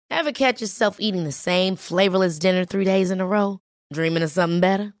Ever catch yourself eating the same flavorless dinner 3 days in a row? Dreaming of something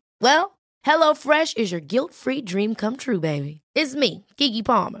better? Well, HelloFresh is your guilt-free dream come true, baby. It's me, Keke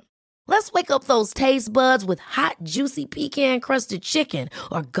Palmer. Let's wake up those taste buds with hot, juicy pecan-crusted chicken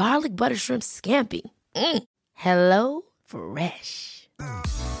or garlic butter shrimp scampi. Hello Fresh.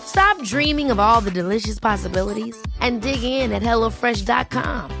 Stop dreaming of all the delicious possibilities and dig in at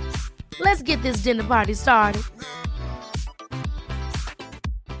HelloFresh.com. Let's get this dinner party started.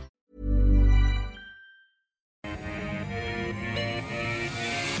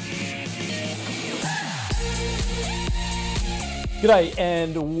 G'day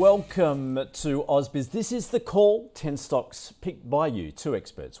and welcome to AusBiz. This is The Call, 10 stocks picked by you, two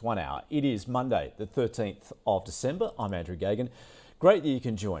experts, 1 hour. It is Monday, the 13th of December. I'm Andrew Gagan. Great that you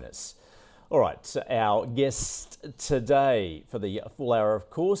can join us. All right, our guest today for the full hour, of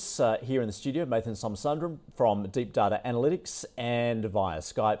course, here in the studio, Mathan Somasundaram from Deep Data Analytics, and via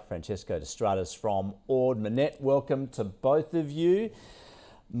Skype, Francesco Destratus from Ord Minnett. Welcome to both of you.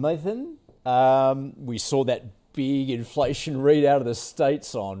 Mathan, we saw that big inflation read out of the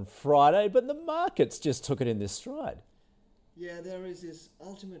States on Friday, but the markets just took it in this stride. Yeah, there is this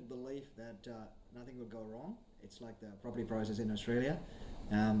ultimate belief that nothing will go wrong. It's like the property prices in Australia.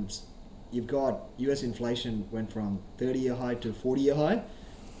 You've got US inflation went from 30-year high to 40-year high.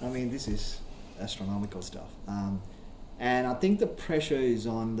 I mean, this is astronomical stuff. And I think the pressure is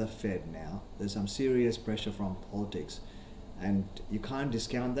on the Fed now. There's some serious pressure from politics. And you can't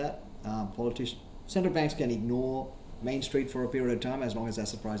discount that. Central banks can ignore Main Street for a period of time as long as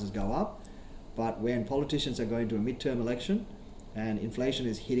asset prices go up. But when politicians are going to a midterm election and inflation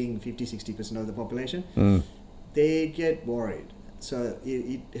is hitting 50-60% of the population, they get worried. So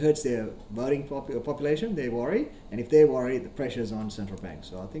it hurts their voting population, they worry. And if they worry, the pressure's on central banks.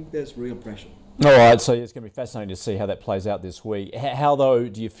 So I think there's real pressure. All right, so it's going to be fascinating to see how that plays out this week. How, though,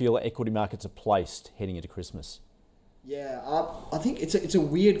 do you feel equity markets are placed heading into Christmas? Yeah, I think it's a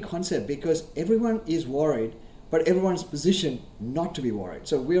weird concept because everyone is worried, but everyone's positioned not to be worried.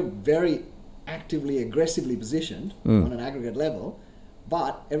 So we're very actively, aggressively positioned on an aggregate level,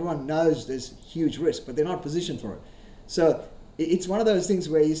 but everyone knows there's huge risk, but they're not positioned for it. So it's one of those things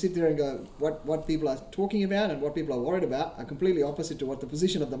where you sit there and go, what people are talking about and what people are worried about are completely opposite to what the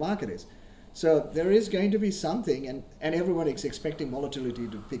position of the market is. So there is going to be something, and everyone is expecting volatility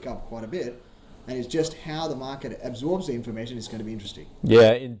to pick up quite a bit. And it's just how the market absorbs the information is going to be interesting.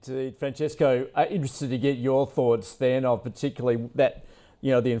 Yeah, indeed. Francesco, interested to get your thoughts then of particularly that,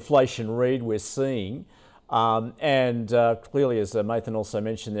 the inflation read we're seeing. And clearly, as Mathan also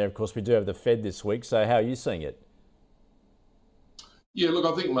mentioned there, of course, we do have the Fed this week. So how are you seeing it? Yeah, look,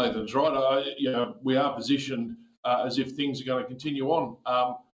 I think Mathan's right. We are positioned as if things are going to continue on.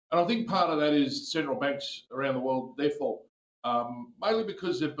 And I think part of that is central banks around the world, their fault, mainly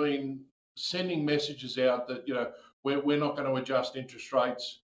because they've been sending messages out that we're not going to adjust interest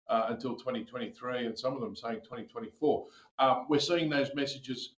rates until 2023, and some of them saying 2024. We're seeing those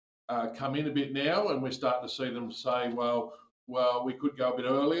messages come in a bit now, and we're starting to see them say, well, we could go a bit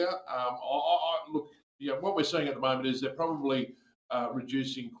earlier. What we're seeing at the moment is they're probably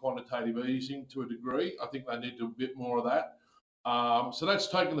reducing quantitative easing to a degree. I think they need to do a bit more of that. So that's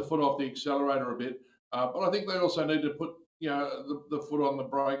taking the foot off the accelerator a bit. But I think they also need to put the foot on the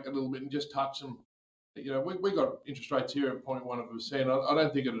brake a little bit and just touch them. We got interest rates here at 0.1%. I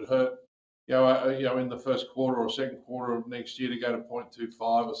don't think it'd hurt, in the first quarter or second quarter of next year to go to 0.25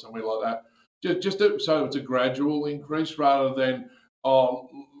 or something like that. So it's a gradual increase rather than,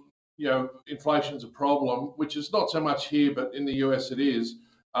 inflation's a problem, which is not so much here, but in the US it is.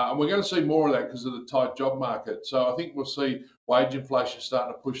 And we're going to see more of that because of the tight job market. So I think we'll see wage inflation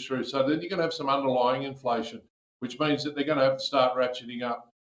starting to push through. So then you're going to have some underlying inflation, which means that they're going to have to start ratcheting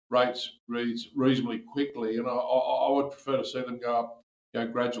up rates reasonably quickly. And I would prefer to see them go up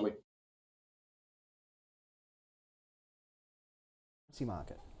gradually.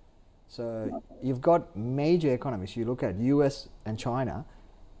 Market. So you've got major economies. You look at US and China,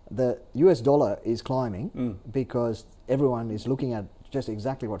 the US dollar is climbing because everyone is looking at just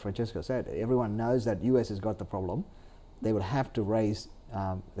exactly what Francesco said. Everyone knows that US has got the problem. They will have to raise,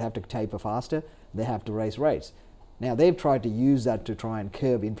 they have to taper faster, they have to raise rates. Now, they've tried to use that to try and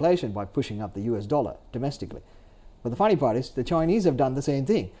curb inflation by pushing up the US dollar domestically. But the funny part is the Chinese have done the same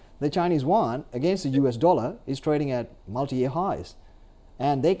thing. The Chinese yuan against the US dollar is trading at multi-year highs.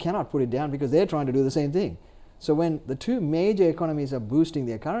 And they cannot put it down because they're trying to do the same thing. So when the two major economies are boosting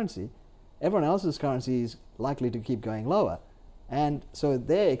their currency, everyone else's currency is likely to keep going lower. And so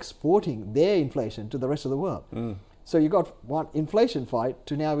they're exporting their inflation to the rest of the world. So you got one inflation fight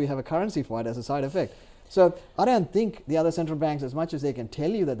to now we have a currency fight as a side effect. So I don't think the other central banks, as much as they can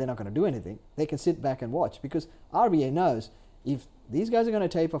tell you that they're not going to do anything, they can sit back and watch, because RBA knows if these guys are going to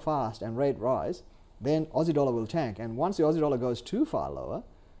taper fast and rate rise, then Aussie dollar will tank. And once the Aussie dollar goes too far lower,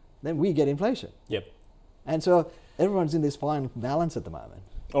 then we get inflation. Yep. And so everyone's in this fine balance at the moment.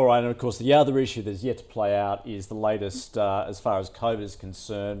 All right, and of course the other issue that's yet to play out is the latest as far as COVID is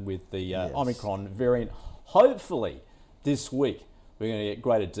concerned with the Omicron variant. Hopefully this week we're going to get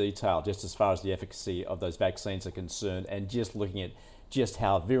greater detail just as far as the efficacy of those vaccines are concerned, and just looking at just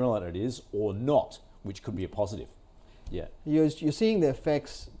how virulent it is or not, which could be a positive. Yeah. You're seeing the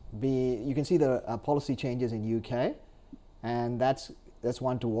effects you can see the policy changes in UK, and that's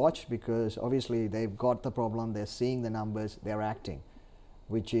one to watch, because obviously they've got the problem, they're seeing the numbers, they're acting,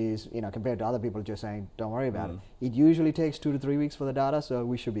 which is, compared to other people just saying, don't worry about it. It usually takes 2 to 3 weeks for the data, so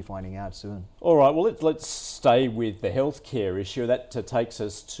we should be finding out soon. All right, well, let's stay with the healthcare issue. That takes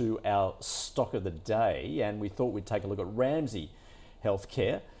us to our stock of the day, and we thought we'd take a look at Ramsay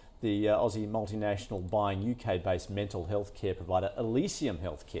Healthcare, the Aussie multinational buying UK-based mental health care provider Elysium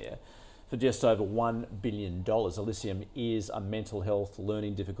Healthcare for just over $1 billion. Elysium is a mental health,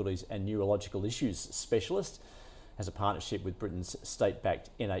 learning difficulties and neurological issues specialist, has a partnership with Britain's state-backed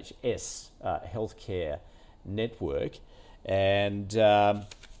NHS healthcare network. And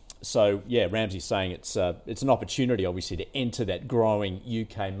Ramsay's saying it's an opportunity, obviously, to enter that growing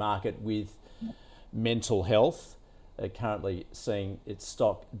UK market with mental health. Currently seeing its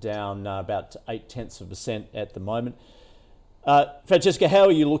stock down about 0.8% at the moment. Francesca, how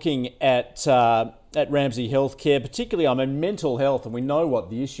are you looking at Ramsay Healthcare, particularly, mental health, and we know what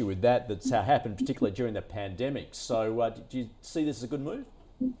the issue with that's happened, particularly during the pandemic. So do you see this as a good move?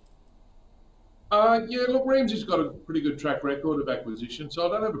 Look, Ramsay's got a pretty good track record of acquisition, so I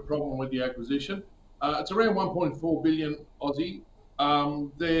don't have a problem with the acquisition. It's around 1.4 billion Aussie.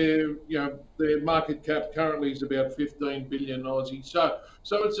 Their market cap currently is about 15 billion Aussie. So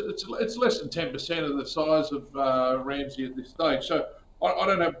it's less than 10% of the size of Ramsay at this stage. So I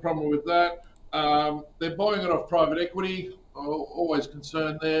don't have a problem with that. They're buying it off private equity. I'm always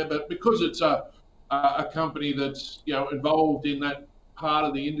concerned there, but because it's a company that's involved in that part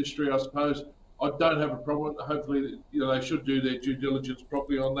of the industry, I suppose I don't have a problem. Hopefully, they should do their due diligence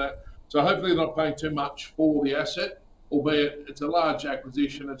properly on that. So hopefully they're not paying too much for the asset. Albeit it's a large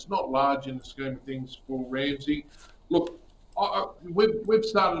acquisition, it's not large in the scheme of things for Ramsay. Look, we've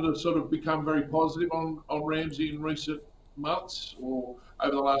started to sort of become very positive on Ramsay in recent months, or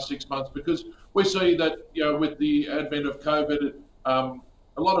over the last 6 months, because we see that with the advent of COVID, a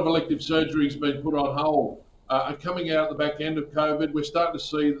lot of elective surgeries been put on hold. And coming out at the back end of COVID, we're starting to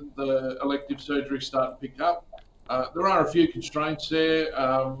see the elective surgery start to pick up. There are a few constraints there.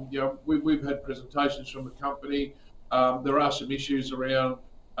 We've had presentations from the company. There are some issues around,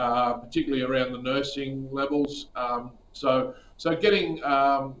 particularly around the nursing levels. So getting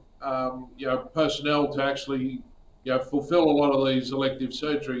personnel to actually fulfil a lot of these elective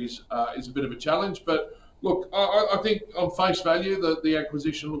surgeries is a bit of a challenge. But look, I think on face value the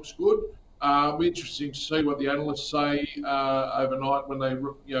acquisition looks good. It'll be interesting to see what the analysts say overnight when they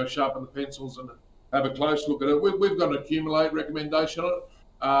sharpen the pencils and have a close look at it. We've got an accumulate recommendation on it.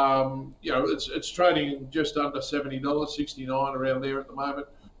 It's trading just under $70, 69 around there at the moment.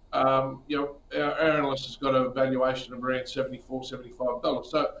 Our analyst has got a valuation of around $74, $75.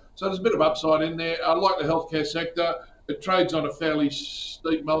 So there's a bit of upside in there. I like the healthcare sector. It trades on a fairly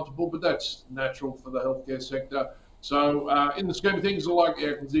steep multiple, but that's natural for the healthcare sector. So in the scheme of things, I like the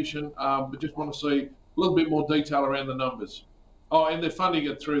acquisition, but just want to see a little bit more detail around the numbers. Oh, and they're funding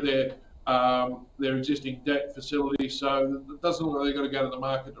it through their existing debt facility, so it doesn't look like they've got to go to the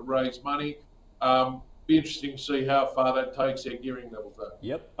market to raise money. Be interesting to see how far that takes their gearing levels though.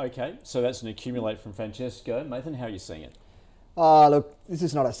 Yep, okay. So that's an accumulate from Francesco. Mathan, how are you seeing it? Look, this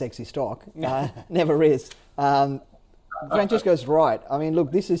is not a sexy stock. Never is. Francesco's right.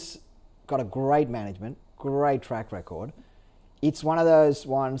 Look, this has got a great management, great track record. It's one of those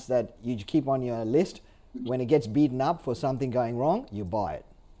ones that you keep on your list. When it gets beaten up for something going wrong, you buy it,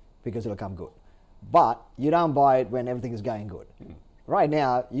 because it'll come good. But you don't buy it when everything is going good. Right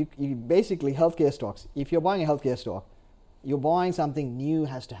now, you basically, healthcare stocks, if you're buying a healthcare stock, you're buying something new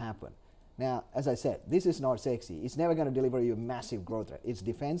has to happen. Now, as I said, this is not sexy. It's never going to deliver you a massive growth rate. It's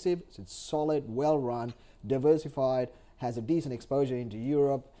defensive, it's solid, well-run, diversified, has a decent exposure into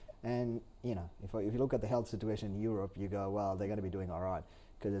Europe. And, if you look at the health situation in Europe, you go, well, they're going to be doing all right,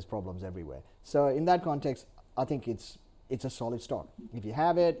 because there's problems everywhere. So in that context, I think it's a solid stock. If you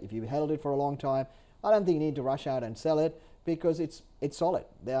have it, if you've held it for a long time, I don't think you need to rush out and sell it, because it's solid.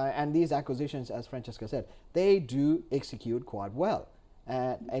 And these acquisitions, as Francesca said, they do execute quite well.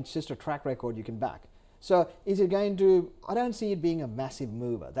 And it's just a track record you can back. So is it going to, I don't see it being a massive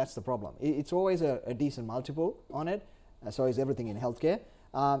mover. That's the problem. It's always a decent multiple on it. So is everything in healthcare.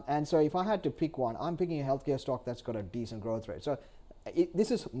 And so if I had to pick one, I'm picking a healthcare stock that's got a decent growth rate. So this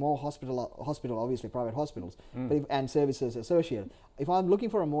is more hospital, obviously private hospitals, and services associated. If I'm looking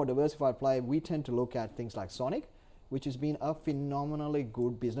for a more diversified play, we tend to look at things like Sonic, which has been a phenomenally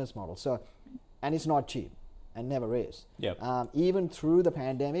good business model. So, and it's not cheap, and never is. Yep. Even through the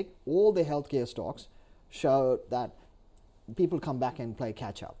pandemic, all the healthcare stocks showed that people come back and play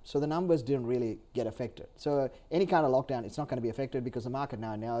catch up. So the numbers didn't really get affected. So any kind of lockdown, it's not going to be affected because the market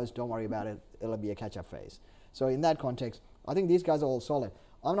now knows, don't worry about it, it'll be a catch up phase. So in that context, I think these guys are all solid.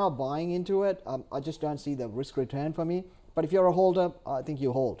 I'm not buying into it. I just don't see the risk return for me. But if you're a holder, I think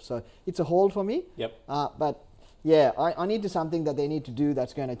you hold. So it's a hold for me. Yep. But yeah, I need to something that they need to do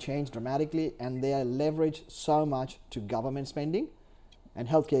that's going to change dramatically, and they are leveraged so much to government spending. And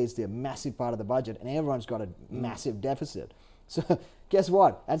healthcare is the massive part of the budget, and everyone's got a massive deficit. So guess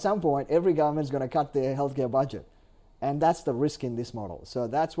what? At some point, every government's going to cut their healthcare budget. And that's the risk in this model. So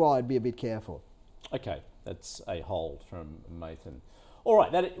that's why I'd be a bit careful. Okay, that's a hold from Mathan. All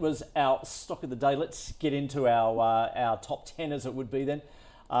right, that was our stock of the day. Let's get into our top 10, as it would be then.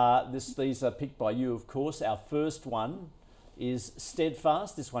 These are picked by you, of course. Our first one is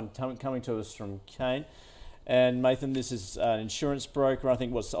Steadfast. This one coming to us from Kane. And Mathan, this is an insurance broker. I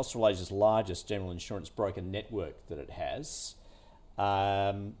think what's Australia's largest general insurance broker network that it has.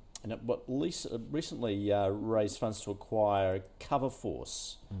 And it recently raised funds to acquire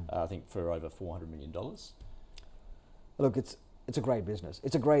Coverforce, I think for over $400 million. Look, it's a great business.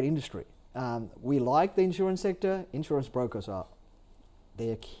 It's a great industry. We like the insurance sector. Insurance brokers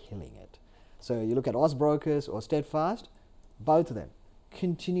they're killing it. So you look at Ausbrokers or Steadfast, both of them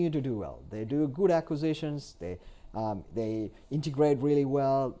continue to do well. They do good acquisitions. They integrate really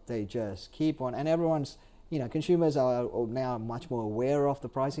well. They just keep on, and everyone's, consumers are now much more aware of the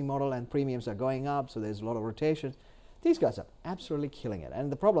pricing model, and premiums are going up. So there's a lot of rotations. These guys are absolutely killing it.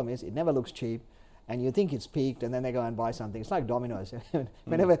 And the problem is, it never looks cheap, and you think it's peaked, and then they go and buy something. It's like dominoes.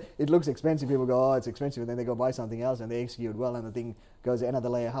 Whenever it looks expensive, people go, "Oh, it's expensive," and then they go buy something else, and they execute well, and the thing goes another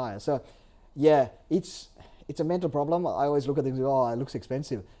layer higher. So, yeah, it's a mental problem. I always look at things and go, "Oh, it looks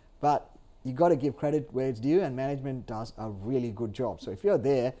expensive," but you got to give credit where it's due, and management does a really good job. So if you're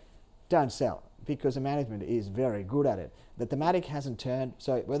there, don't sell, because the management is very good at it. The thematic hasn't turned.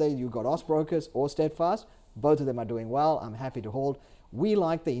 So whether you got Ausbrokers or Steadfast, both of them are doing well. I'm happy to hold. We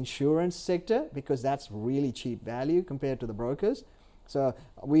like the insurance sector because that's really cheap value compared to the brokers. So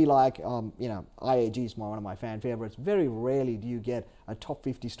we like, IAG is one of my fan favorites. Very rarely do you get a top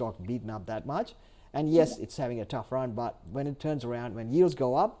 50 stock beaten up that much. And yes, it's having a tough run, but when it turns around, when yields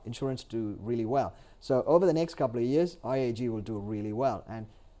go up, insurance do really well. So over the next couple of years, IAG will do really well. And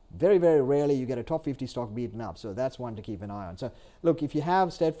very, very rarely you get a top 50 stock beaten up. So that's one to keep an eye on. So look, if you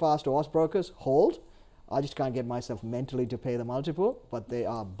have Steadfast or Ausbrokers, hold. I just can't get myself mentally to pay the multiple, but they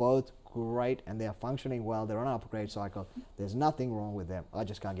are both great and they are functioning well. They're on an upgrade cycle. There's nothing wrong with them. I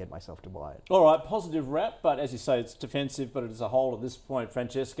just can't get myself to buy it. All right, positive wrap, but as you say, it's defensive, but it is a hold at this point.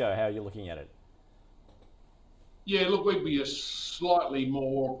 Francesco, how are you looking at it? Yeah, look, we'd be slightly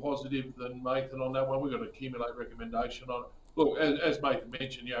more positive than Mathan on that one. We've got to accumulate recommendation on it. Look, as Mathan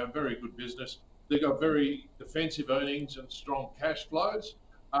mentioned, very good business. They've got very defensive earnings and strong cash flows.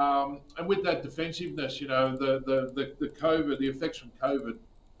 And with that defensiveness, the COVID, the effects from COVID,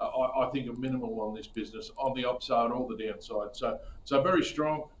 I think are minimal on this business, on the upside or the downside. So very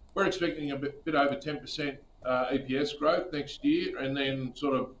strong. We're expecting a bit over 10% EPS growth next year, and then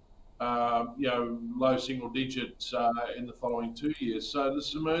sort of low single digits in the following 2 years. So there's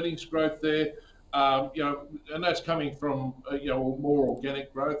some earnings growth there, and that's coming from more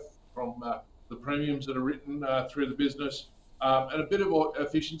organic growth from the premiums that are written through the business. And a bit of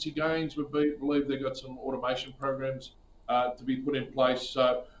efficiency gains. We believe they've got some automation programs to be put in place.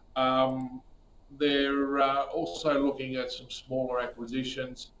 So they're also looking at some smaller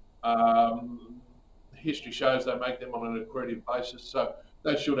acquisitions. History shows they make them on an accretive basis, so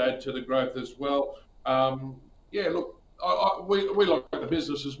that should add to the growth as well. We like the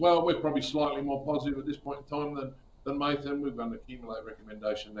business as well. We're probably slightly more positive at this point in time than Mathan. We're going to accumulate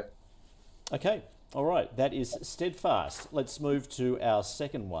recommendation there. Okay. All right, that is Steadfast. Let's move to our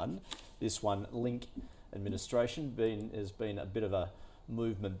second one. This one, Link Administration, has been a bit of a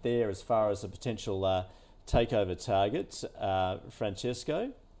movement there as far as a potential takeover target.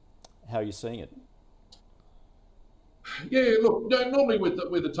 Francesco, how are you seeing it? Yeah, look, normally with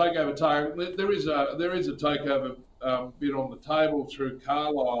the takeover target, there is a takeover bid on the table through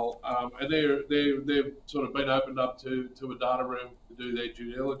Carlisle, and they've sort of been opened up to a data room to do their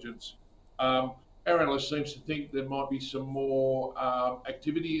due diligence. our analyst seems to think there might be some more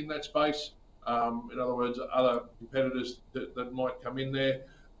activity in that space. In other words, other competitors that might come in there.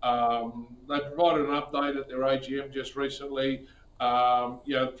 They provided an update at their AGM just recently.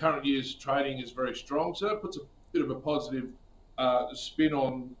 The current year's trading is very strong, so that puts a bit of a positive spin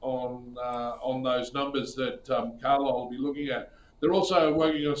on those numbers that Carlisle will be looking at. They're also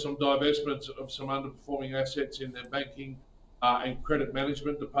working on some divestments of some underperforming assets in their banking and credit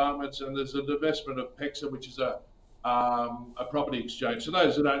management departments, and there's a divestment of PEXA, which is a property exchange. So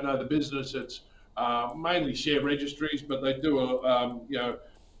those that don't know the business, it's mainly share registries, but they do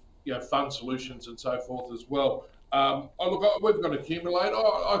fund solutions and so forth as well. We've got to accumulate.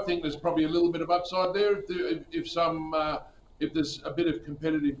 I think there's probably a little bit of upside there if there's a bit of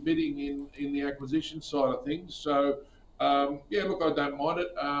competitive bidding in the acquisition side of things. So I don't mind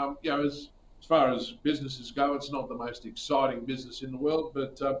it. As far as businesses go, it's not the most exciting business in the world,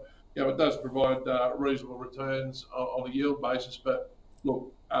 but it does provide reasonable returns on a yield basis. But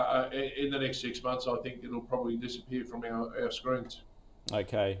look, in the next 6 months, I think it'll probably disappear from our screens.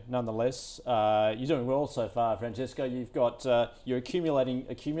 Okay. Nonetheless, you're doing well so far, Francesco. You've got you're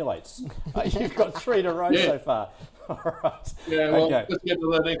accumulates. You've got 3 in a row so far. All right. Yeah. Well, let's get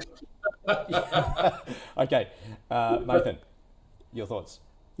to the next. Okay, Mathan, your thoughts?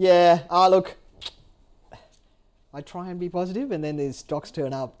 Yeah. Look, I try and be positive, and then there's stocks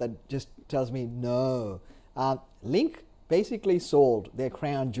turn up that just tells me no. Link basically sold their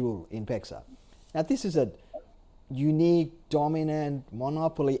crown jewel in PEXA. Now, this is a unique, dominant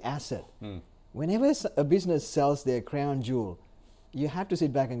monopoly asset. Whenever a business sells their crown jewel, you have to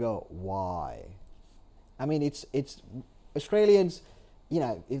sit back and go, why? I mean, it's Australians,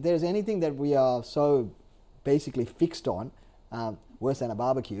 if there's anything that we are so basically fixed on, worse than a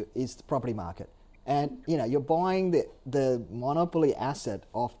barbecue, is the property market. And, you're buying the monopoly asset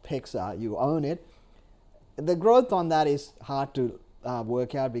of PEXA, you own it. The growth on that is hard to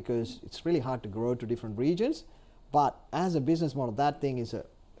work out because it's really hard to grow to different regions. But as a business model, that thing is a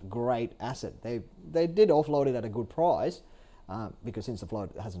great asset. They did offload it at a good price because since the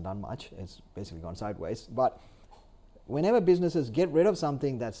float hasn't done much, it's basically gone sideways. But whenever businesses get rid of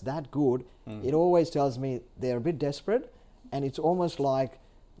something that's that good, it always tells me they're a bit desperate, and it's almost like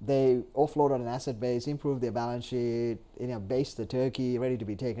they offload on an asset base, improve their balance sheet, base the turkey ready to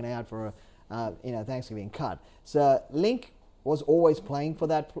be taken out for a Thanksgiving cut. So Link was always playing for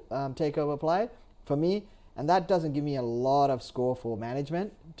that takeover play for me. And that doesn't give me a lot of score for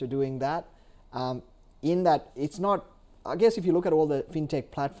management to doing that. In that it's not, I guess if you look at all the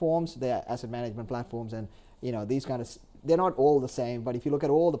fintech platforms, they're asset management platforms, and these kind of, they're not all the same, but if you look at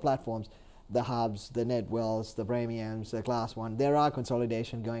all the platforms, the Hubs, the Netwells, the Premiums, the Class 1, there are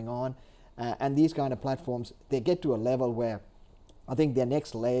consolidation going on. And these kind of platforms, they get to a level where I think their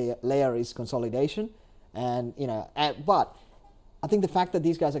next layer is consolidation. And, but I think the fact that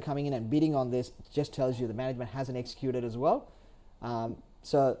these guys are coming in and bidding on this just tells you the management hasn't executed as well.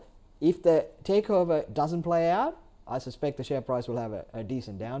 So if the takeover doesn't play out, I suspect the share price will have a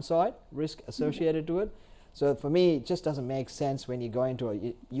decent downside risk associated to it. So for me, it just doesn't make sense when you go into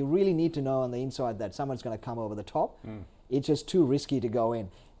it. You really need to know on the inside that someone's going to come over the top. It's just too risky to go in.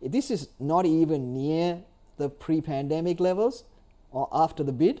 This is not even near the pre-pandemic levels or after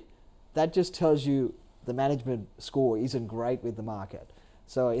the bid. That just tells you the management score isn't great with the market.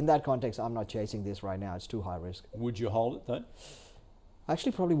 So in that context, I'm not chasing this right now. It's too high risk. Would you hold it though?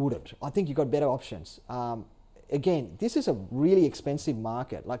 Actually, probably wouldn't. I think you've got better options. Again, this is a really expensive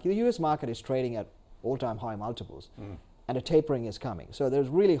market. Like the US market is trading at all-time high multiples, and a tapering is coming. So there's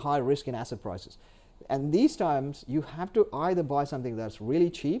really high risk in asset prices. And these times, you have to either buy something that's really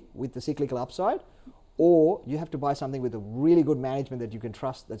cheap with the cyclical upside, or you have to buy something with a really good management that you can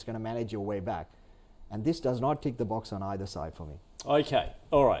trust that's going to manage your way back. And this does not tick the box on either side for me. Okay,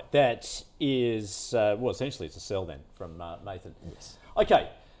 all right. That is, essentially it's a sell then from Mathan. Yes. Okay,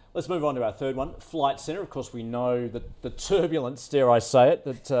 let's move on to our third one, Flight Centre. Of course, we know that the turbulence, dare I say it,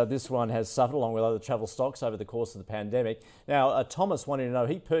 that this one has suffered along with other travel stocks over the course of the pandemic. Now, Thomas wanted to know,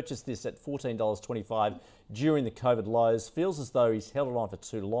 he purchased this at $14.25 during the COVID lows. Feels as though he's held it on for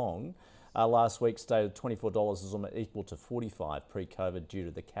too long. Last week stated $24 is almost equal to $45 pre-COVID due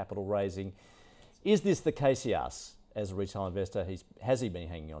to the capital raising. Is this the case, he asks, as a retail investor? Has he been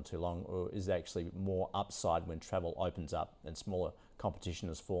hanging on too long, or is there actually more upside when travel opens up and smaller competition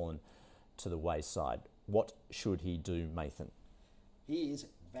has fallen to the wayside? What should he do, Mathan? He is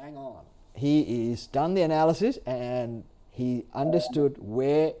bang on. He's done the analysis and he understood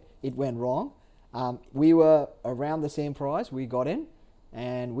where it went wrong. We were around the same price. We got in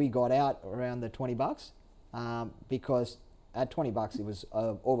and we got out around the $20 because at $20 it was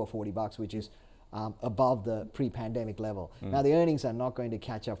over $40, which is above the pre-pandemic level. Now the earnings are not going to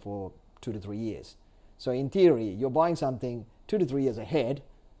catch up for 2 to 3 years. So in theory, you're buying something 2 to 3 years ahead,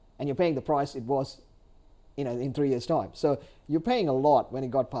 and you're paying the price it was, in 3 years' time. So you're paying a lot when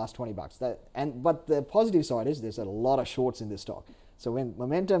it got past $20. But the positive side is there's a lot of shorts in this stock. So when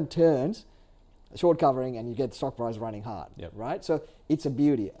momentum turns, short covering, and you get the stock price running hard, right? So it's a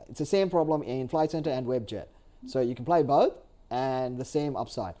beauty. It's the same problem in Flight Centre and Webjet. So you can play both and the same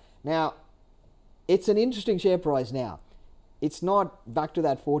upside. Now, it's an interesting share price now. It's not back to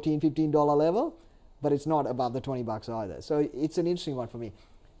that $14, $15 level, but it's not above the $20 either. So it's an interesting one for me.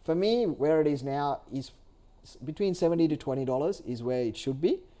 For me, where it is now is between $70 to $20 is where it should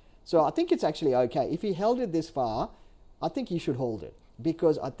be. So I think it's actually okay. If you held it this far, I think you should hold it,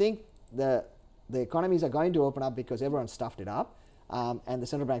 because I think the economies are going to open up because everyone stuffed it up, and the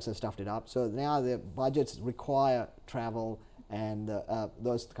central banks have stuffed it up. So now the budgets require travel and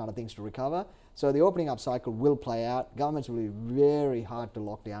those kind of things to recover. So the opening up cycle will play out. Governments will be very hard to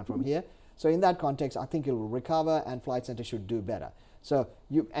lock down from here. So in that context, I think it will recover, and Flight Centre should do better. So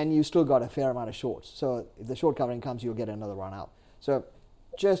you still got a fair amount of shorts. So if the short covering comes, you'll get another run up. So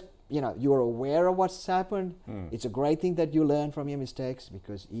just, you're aware of what's happened. It's a great thing that you learn from your mistakes,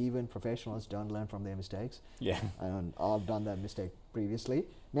 because even professionals don't learn from their mistakes. Yeah. And I've done that mistake previously.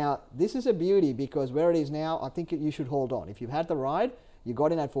 Now, this is a beauty, because where it is now, I think you should hold on. If you've had the ride, you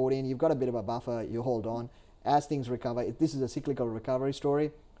got in at 14, you've got a bit of a buffer, you hold on. As things recover, if this is a cyclical recovery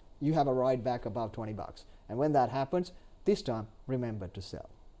story, you have a ride back above $20. And when that happens, this time, remember to sell.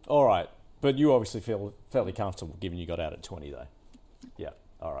 All right. But you obviously feel fairly comfortable given you got out at 20 though. Yeah.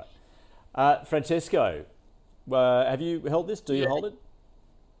 All right. Francesco, have you held this? Do you hold it?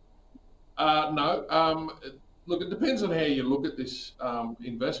 No. Look, it depends on how you look at this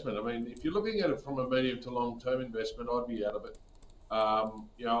investment. I mean, if you're looking at it from a medium to long-term investment, I'd be out of it. I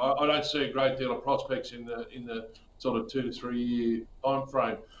don't see a great deal of prospects in the sort of 2 to 3 year time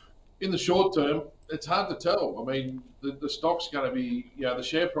frame. In the short term, it's hard to tell. I mean, the stock's going to be, the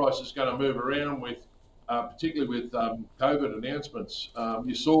share price is going to move around with, particularly with COVID announcements.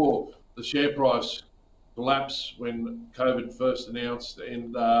 You saw the share price collapse when COVID first announced,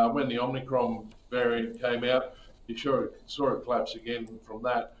 and when the Omicron variant came out, you saw it collapse again from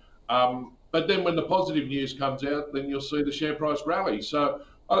that. But then when the positive news comes out, then you'll see the share price rally. So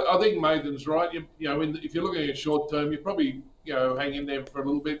I think Mathan's right. If you're looking at short term, you probably hang in there for a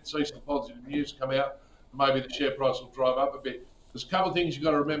little bit, see some positive news come out. Maybe the share price will drive up a bit. There's a couple of things you've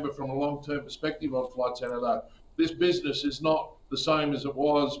got to remember from a long-term perspective on Flight Centre, though. This business is not the same as it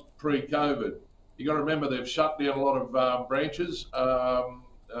was pre-COVID. You've got to remember they've shut down a lot of branches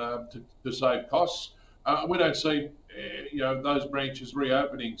to save costs. We don't see those branches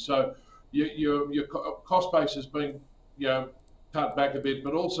reopening. So your cost base has been cut back a bit,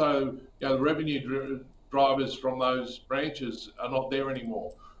 but also the revenue drivers from those branches are not there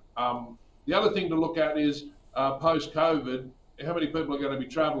anymore. The other thing to look at is post-COVID, how many people are going to be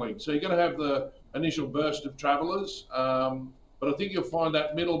travelling. So you're going to have the initial burst of travellers, but I think you'll find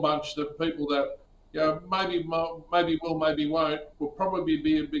that middle bunch, the people that maybe will, maybe won't, will probably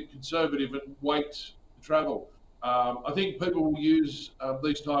be a bit conservative and wait to travel. I think people will use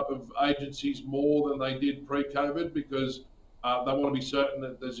these type of agencies more than they did pre-COVID, because they want to be certain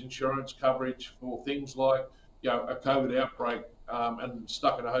that there's insurance coverage for things like a COVID outbreak and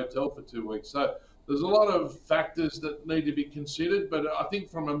stuck in a hotel for 2 weeks. So there's a lot of factors that need to be considered, but I think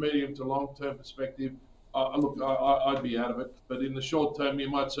from a medium to long-term perspective, I'd be out of it. But in the short term, you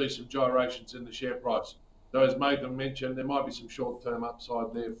might see some gyrations in the share price. So as Mathan mentioned, there might be some short-term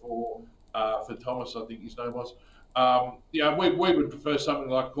upside there for Thomas, I think his name was. We would prefer something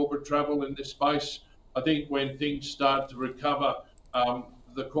like corporate travel in this space. I think when things start to recover,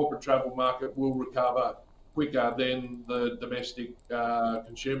 the corporate travel market will recover quicker than the domestic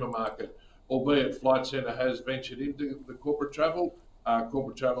consumer market. Albeit Flight Centre has ventured into the corporate travel.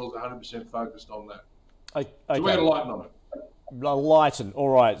 Corporate travel is 100% focused on that. Okay. So we're lighten on it. Lighten, all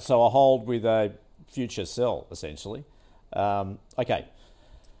right. So a hold with a future sell, essentially. Okay.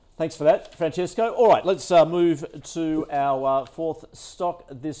 Thanks for that, Francesco. All right, let's move to our fourth stock.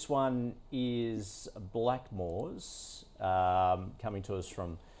 This one is Blackmores, coming to us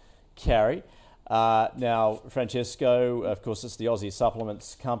from Carrie. Now, Francesco, of course, it's the Aussie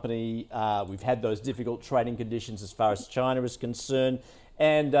supplements company. We've had those difficult trading conditions as far as China is concerned,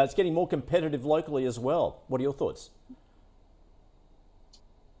 and it's getting more competitive locally as well. What are your thoughts?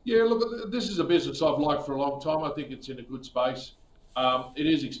 Yeah, look, this is a business I've liked for a long time. I think it's in a good space. It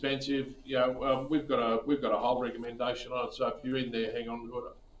is expensive. We've got a hold recommendation on it. So if you're in there, hang on to it.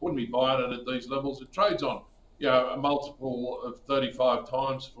 I wouldn't be buying it at these levels. It trades on, a multiple of 35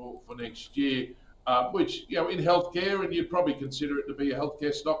 times for next year. which, in healthcare, and you'd probably consider it to be a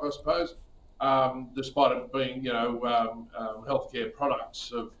healthcare stock, I suppose, despite it being, healthcare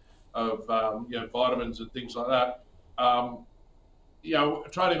products of vitamins and things like that.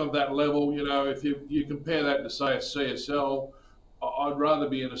 Trading on that level, if you compare that to, say, a CSL, I'd rather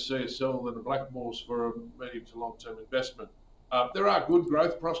be in a CSL than a Blackmores for a medium to long-term investment. There are good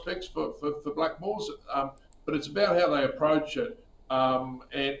growth prospects for Blackmores, but it's about how they approach it. And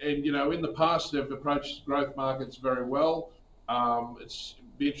in the past, they've approached growth markets very well. It's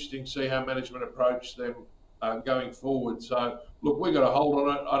be interesting to see how management approach them going forward. So, look, we've got a hold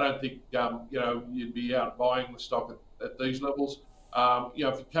on it. I don't think, you'd be out buying the stock at these levels.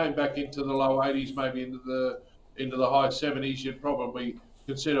 If it came back into the low 80s, maybe into the high 70s, you'd probably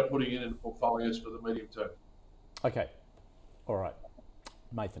consider putting it in portfolios for the medium term. Okay. All right.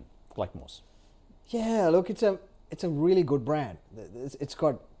 Mathan, Blackmores. Yeah, look, it's a really good brand. It's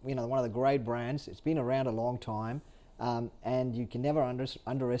got, one of the great brands. It's been around a long time, and you can never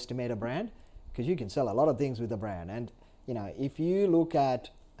underestimate a brand, because you can sell a lot of things with a brand. And, if you look at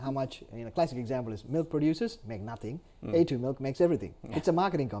how much, classic example is milk producers make nothing. A2 Milk makes everything. It's a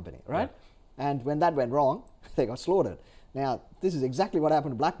marketing company, right? Yeah. And when that went wrong, they got slaughtered. Now, this is exactly what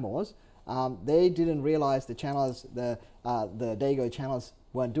happened to Blackmores. They didn't realize the channels, the Daigou channels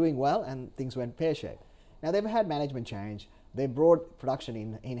weren't doing well, and things went pear-shaped. Now, they've had management change. They brought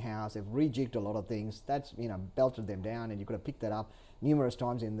production in-house. They've rejigged a lot of things. That's, belted them down, and you could have picked that up numerous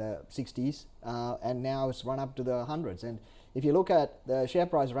times in the 60s, and now it's run up to the hundreds. And if you look at the share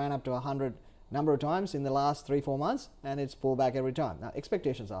price, ran up to 100 number of times in the last 3-4 months, and it's pulled back every time. Now,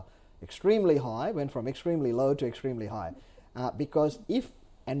 expectations are extremely high, went from extremely low to extremely high, because if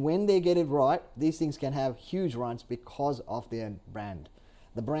and when they get it right, these things can have huge runs because of their brand.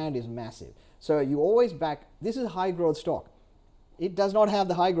 The brand is massive. So you always back, this is a high growth stock. It does not have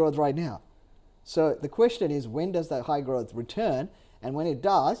the high growth right now. So the question is, when does the high growth return? And when it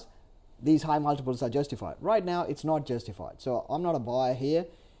does, these high multiples are justified. Right now, it's not justified. So I'm not a buyer here.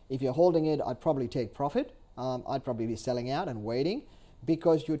 If you're holding it, I'd probably take profit. I'd probably be selling out and waiting,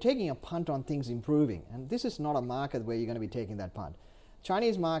 because you're taking a punt on things improving. And this is not a market where you're going to be taking that punt.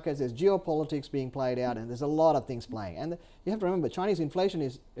 Chinese markets, there's geopolitics being played out, and there's a lot of things playing. And you have to remember, Chinese inflation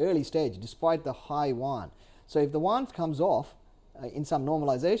is early stage, despite the high yuan. So if the yuan comes off in some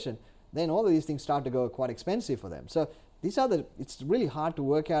normalization, then all of these things start to go quite expensive for them. So it's really hard to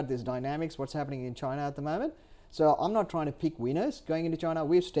work out these dynamics, what's happening in China at the moment. So I'm not trying to pick winners going into China.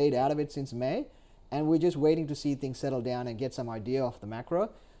 We've stayed out of it since May, and we're just waiting to see things settle down and get some idea of the macro.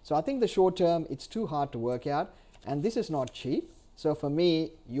 So I think the short term, it's too hard to work out, and this is not cheap. So for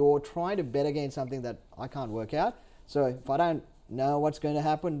me, you're trying to bet against something that I can't work out. So if I don't know what's going to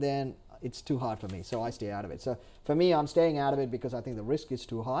happen, then it's too hard for me. So I stay out of it. So for me, I'm staying out of it because I think the risk is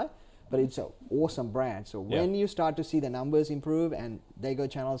too high, but it's an awesome brand. So when you start to see the numbers improve and Daigou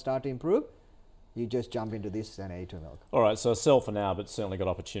channels start to improve, you just jump into this and A2 Milk. All right, so sell for now, but certainly got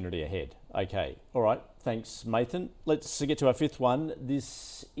opportunity ahead. Okay, all right, thanks, Mathan. Let's get to our fifth one.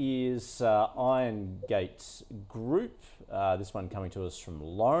 This is Irongate Group. This one coming to us from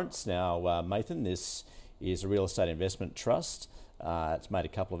Lawrence. Now, Mathan, this is a real estate investment trust. It's made a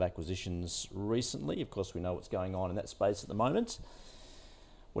couple of acquisitions recently. Of course, we know what's going on in that space at the moment.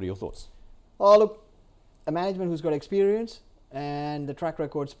 What are your thoughts? Oh, look, a management who's got experience, and the track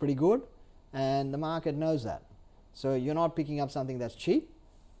record's pretty good, and the market knows that. So you're not picking up something that's cheap,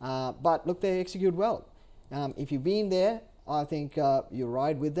 but look, they execute well. If you've been there, I think you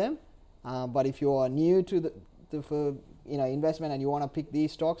ride with them. But if you're new to the investment and you want to pick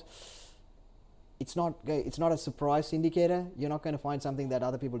these stocks, it's not a surprise indicator. You're not going to find something that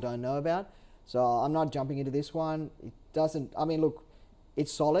other people don't know about. So I'm not jumping into this one. It doesn't. I mean, look,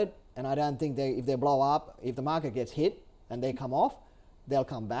 it's solid, and I don't think if they blow up, if the market gets hit and they come off, they'll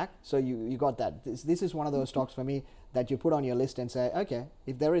come back. So you got that. This is one of those stocks for me that you put on your list and say, okay,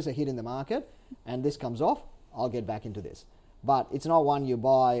 if there is a hit in the market and this comes off, I'll get back into this. But it's not one you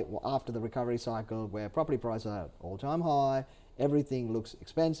buy after the recovery cycle where property prices are at all-time high, everything looks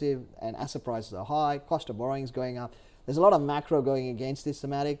expensive, and asset prices are high, cost of borrowing is going up. There's a lot of macro going against this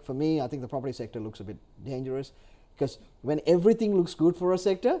thematic. For me, I think the property sector looks a bit dangerous, because when everything looks good for a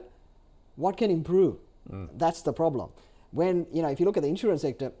sector, what can improve? That's the problem. When, if you look at the insurance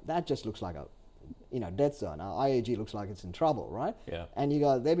sector, that just looks like a, death zone. IAG looks like it's in trouble, right? Yeah. And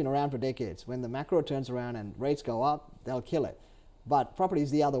they've been around for decades. When the macro turns around and rates go up, they'll kill it. But property is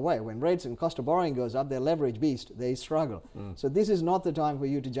the other way. When rates and cost of borrowing goes up, they're leverage beast. They struggle. So this is not the time for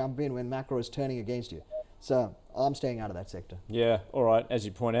you to jump in when macro is turning against you. So I'm staying out of that sector. Yeah, all right. As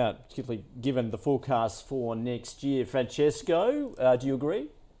you point out, particularly given the forecast for next year, Francesco, do you agree?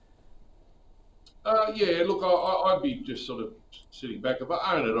 Yeah, look, I'd be just sort of sitting back. If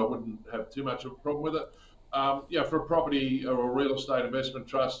I own it, I wouldn't have too much of a problem with it. For a property or a real estate investment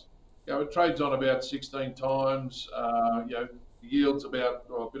trust, it trades on about 16 times. The yield's about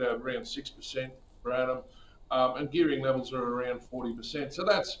a bit over around 6% per annum, and gearing levels are around 40%. So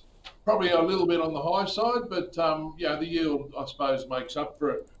that's probably a little bit on the high side, but the yield, I suppose, makes up for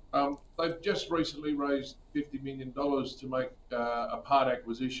it. They've just recently raised $50 million to make a part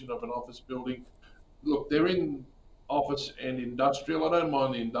acquisition of an office building. Look, they're in office and industrial. I don't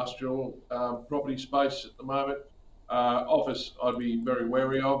mind the industrial property space at the moment. Office, I'd be very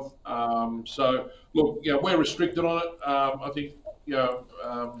wary of. Look, we're restricted on it. I think,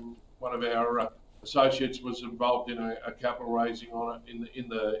 one of our associates was involved in a capital raising on it in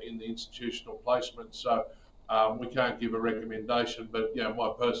the institutional placement. So we can't give a recommendation, but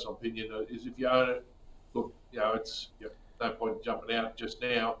my personal opinion is if you own it, look, it's no point jumping out just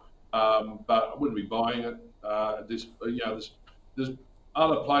now. But I wouldn't be buying it. There's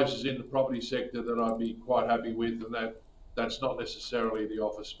other places in the property sector that I'd be quite happy with, and that's not necessarily the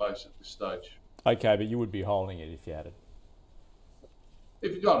office space at this stage. Okay, but you would be holding it if you had it.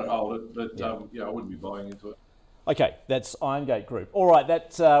 If you got it, hold it. But I wouldn't be buying into it. Okay, that's Irongate Group. All right,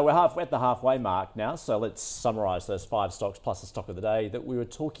 we're at the halfway mark now, so let's summarise those 5 stocks plus the stock of the day that we were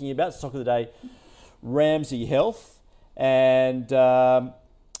talking about. Stock of the day, Ramsay Health, and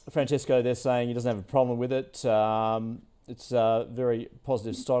Francesco, they're saying he doesn't have a problem with it. It's a very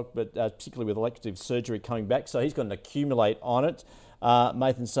positive stock, but particularly with elective surgery coming back, so he's going to accumulate on it.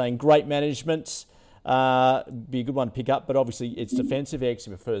 Mathan's saying great management, be a good one to pick up, but obviously it's defensive. He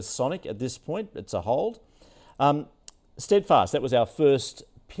actually prefers Sonic at this point. It's a hold. Steadfast, that was our first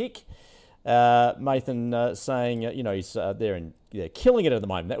pick. Mathan saying, he's they're killing it at the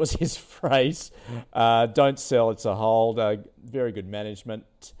moment. That was his phrase. Don't sell, it's a hold. Very good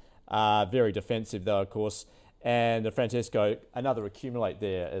management. Very defensive, though, of course. And Francesco, another accumulate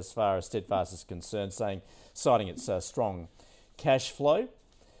there as far as Steadfast is concerned, citing its strong cash flow.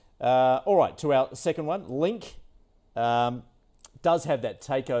 All right, to our second one, Link. Does have that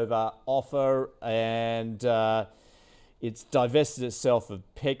takeover offer, and it's divested itself of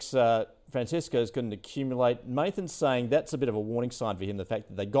PEXA. Francesco's going to accumulate. Mathan's saying that's a bit of a warning sign for him, the fact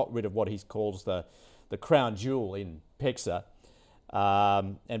that they got rid of what he calls the crown jewel in PEXA,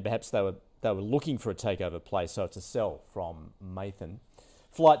 and perhaps they were looking for a takeover play, so it's a sell from Mathan.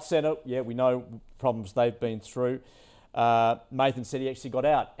 Flight Centre, we know problems they've been through. Mathan said he actually got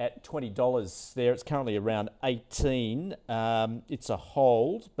out at $20 there. It's currently around 18. It's a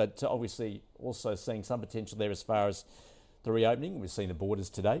hold, but obviously also seeing some potential there as far as the reopening. We've seen the borders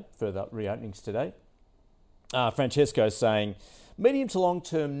today, further reopenings today. Francesco saying medium to long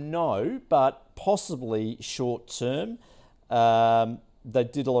term, no, but possibly short term. They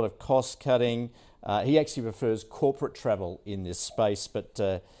did a lot of cost cutting. He actually prefers corporate travel in this space, but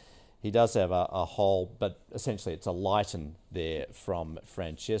he does have a hold, but essentially it's a lighten there from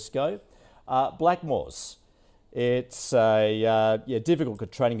Francesco. Blackmores. It's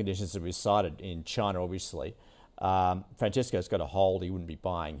difficult trading conditions that we've cited in China, obviously. Francesco's got a hold. He wouldn't be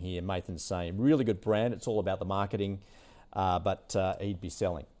buying here. Mathan's saying really good brand. It's all about the marketing, but he'd be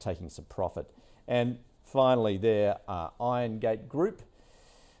selling, taking some profit. And finally there, Irongate Group.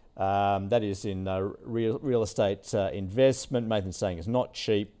 That is in real estate investment. Mathan's saying it's not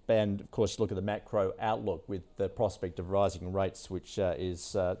cheap. And, of course, look at the macro outlook with the prospect of rising rates, which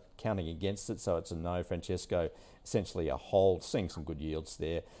is counting against it. So it's a no. Francesco, essentially a hold, seeing some good yields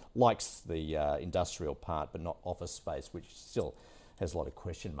there. Likes the industrial part, but not office space, which still has a lot of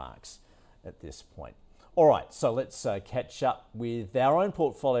question marks at this point. All right, so let's catch up with our own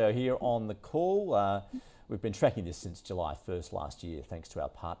portfolio here on the call. We've been tracking this since July 1st last year, thanks to our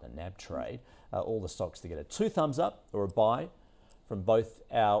partner NabTrade. All the stocks to get a 2 thumbs up or a buy from both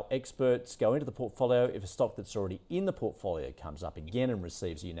our experts go into the portfolio. If a stock that's already in the portfolio comes up again and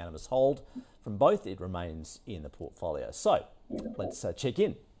receives a unanimous hold from both, it remains in the portfolio. So let's check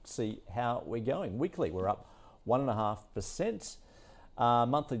in, see how we're going. Weekly, we're up 1.5%.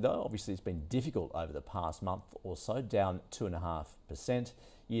 Monthly, though, obviously it's been difficult over the past month or so, down 2.5%.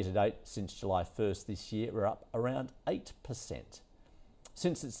 Year to date, since July 1st this year, we're up around 8%.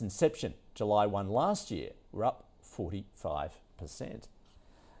 Since its inception, July 1 last year, we're up 45%.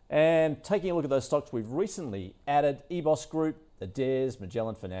 And taking a look at those stocks we've recently added, EBOS Group, Adairs,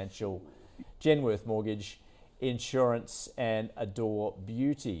 Magellan Financial, Genworth Mortgage, Insurance, and Adore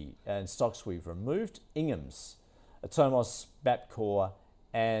Beauty. And stocks we've removed, Ingham's, Atomos, Bapcor,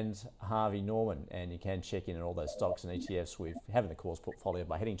 and Harvey Norman. And you can check in on all those stocks and ETFs we have in the course portfolio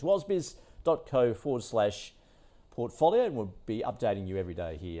by heading to ausbiz.co/portfolio. portfolio, and we'll be updating you every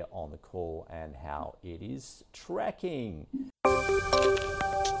day here on the call and how it is tracking.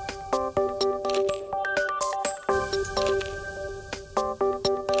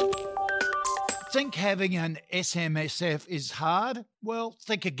 Think having an SMSF is hard? Well,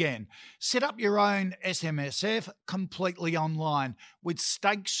 think again. Set up your own SMSF completely online with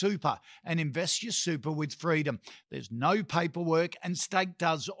Stake Super and invest your super with freedom. There's no paperwork and Stake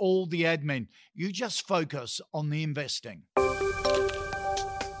does all the admin. You just focus on the investing.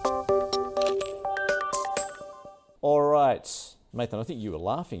 All right. Mathan, I think you were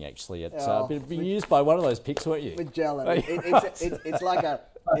laughing actually at being used by one of those picks, weren't you? Magellan. It's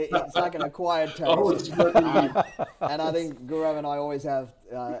like an acquired taste. And I think Gaurav and I always have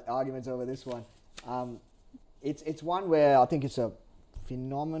arguments over this one. It's one where I think it's a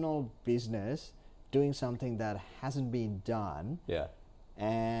phenomenal business doing something that hasn't been done. Yeah.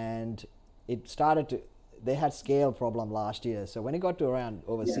 And they had scale problem last year. So when it got to around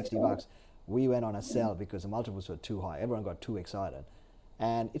over $60, we went on a sell because the multiples were too high. Everyone got too excited.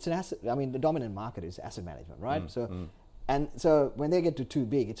 And it's an asset, the dominant market is asset management, right? And so when they get to too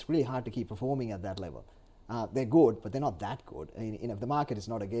big, it's really hard to keep performing at that level. They're good, but they're not that good. If the market is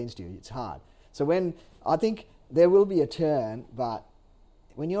not against you, it's hard. So I think there will be a turn, but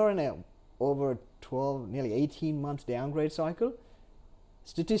when you're in over 12, nearly 18 months downgrade cycle,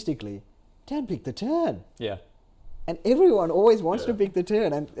 statistically, don't pick the turn. Yeah. And everyone always wants to pick the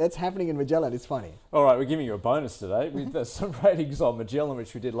turn, and that's happening in Magellan. It's funny. All right, we're giving you a bonus today with some ratings on Magellan,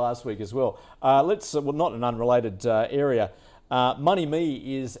 which we did last week as well. Not an unrelated area. Money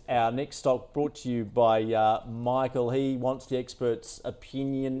Me is our next stock, brought to you by Michael. He wants the expert's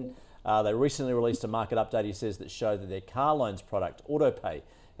opinion. They recently released a market update, he says, that showed that their car loans product, AutoPay,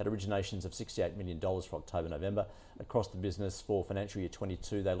 had originations of $68 million for October-November. Across the business for financial year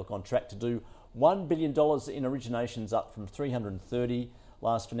 22, they look on track to do $1 billion in originations, up from 330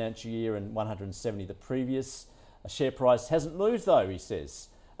 last financial year and 170 the previous. A share price hasn't moved though, he says,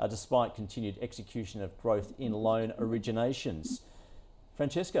 despite continued execution of growth in loan originations.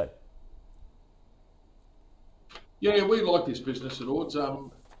 Francesco? Yeah, we like this business at Ords. As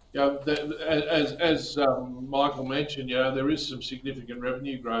Michael mentioned, there is some significant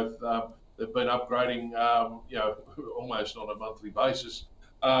revenue growth. They've been upgrading, almost on a monthly basis.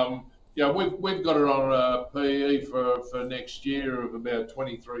 We've got it on a PE for next year of about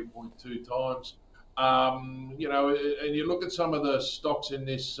 23.2 times. And you look at some of the stocks in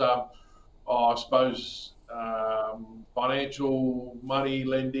this, I suppose, financial money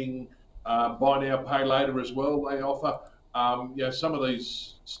lending, buy now, pay later as well. They offer. Some of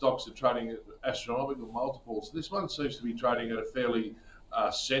these stocks are trading at astronomical multiples. This one seems to be trading at a fairly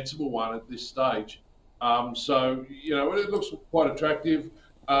sensible one at this stage. It looks quite attractive.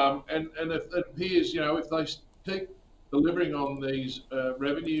 And if it appears, if they keep delivering on these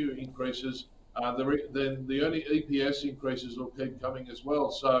revenue increases, then the only EPS increases will keep coming as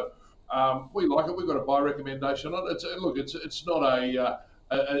well. So we like it. We've got a buy recommendation on it. It's not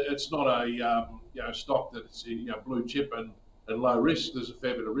a stock that's blue chip and low risk. There's a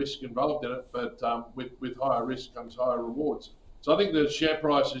fair bit of risk involved in it, but with higher risk comes higher rewards. So I think the share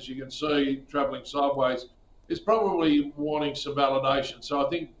price, as you can see, travelling sideways, is probably wanting some validation. So I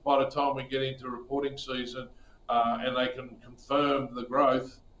think by the time we get into reporting season and they can confirm the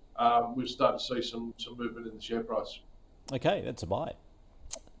growth, we'll start to see some movement in the share price. Okay, that's a buy.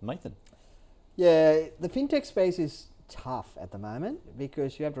 Mathan? Yeah, the fintech space is tough at the moment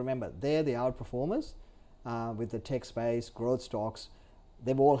because you have to remember, they're the outperformers with the tech space, growth stocks.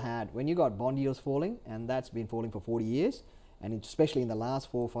 They've all had, when you got bond yields falling, and that's been falling for 40 years, and especially in the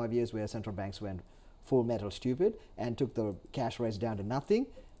last 4 or 5 years where central banks went full metal stupid and took the cash rates down to nothing.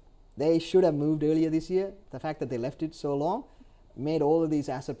 They should have moved earlier this year. The fact that they left it so long made all of these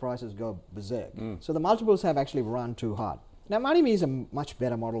asset prices go berserk. So the multiples have actually run too hard. Now, MoneyMe is a much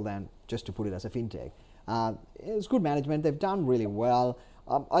better model than just to put it as a fintech. It's good management. They've done really well.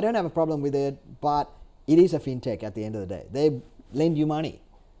 I don't have a problem with it, but it is a fintech at the end of the day. They lend you money,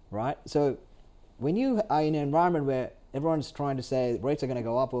 right? So when you are in an environment where everyone's trying to say rates are going to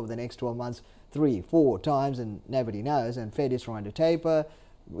go up over the next 12 months, 3-4 times, and nobody knows, and Fed is trying to taper,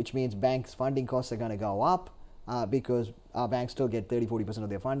 which means banks' funding costs are going to go up because our banks still get 30-40% of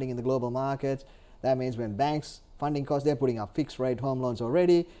their funding in the global markets. That means when banks' funding costs, they're putting up fixed rate home loans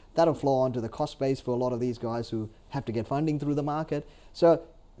already. That'll flow onto the cost base for a lot of these guys who have to get funding through the market. So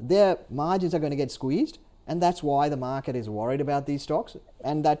their margins are going to get squeezed, and that's why the market is worried about these stocks,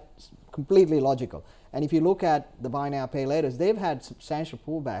 and that's completely logical. And if you look at the buy now, pay laters, they've had substantial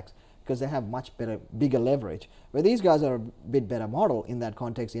pullbacks because they have much bigger leverage. Where these guys are a bit better model in that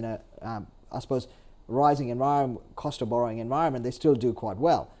context, I suppose rising cost of borrowing environment, they still do quite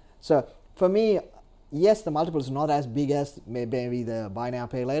well. So for me, yes, the multiple is not as big as maybe the buy now,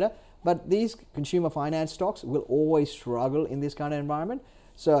 pay later, but these consumer finance stocks will always struggle in this kind of environment.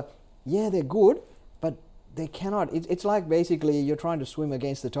 So yeah, they're good, but they cannot. It's like basically you're trying to swim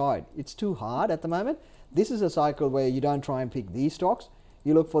against the tide. It's too hard at the moment. This is a cycle where you don't try and pick these stocks.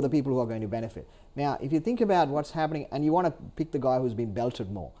 You look for the people who are going to benefit. Now, if you think about what's happening, and you want to pick the guy who's been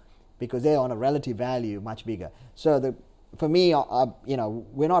belted more, because they're on a relative value much bigger. So for me,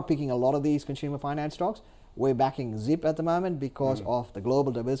 we're not picking a lot of these consumer finance stocks. We're backing Zip at the moment because of the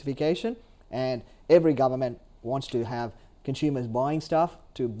global diversification, and every government wants to have consumers buying stuff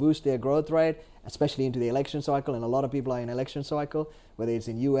to boost their growth rate, especially into the election cycle, and a lot of people are in election cycle, whether it's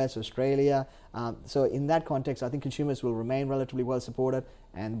in US, Australia. So in that context, I think consumers will remain relatively well supported,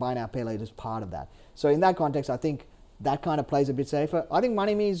 and buy now, pay later is part of that. So in that context, I think that kind of plays a bit safer. I think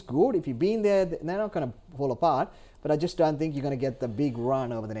MoneyMe is good. If you've been there, they're not going to fall apart, but I just don't think you're going to get the big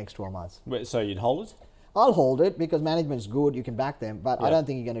run over the next 12 months. Wait, so you'd hold it? I'll hold it because management's good, you can back them, but I don't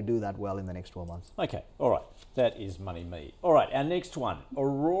think you're going to do that well in the next 12 months. Okay, all right. That is MoneyMe. All right, our next one,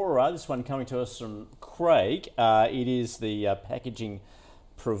 Aurora. This one coming to us from Craig. It is the packaging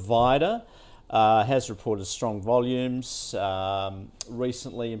provider. Has reported strong volumes,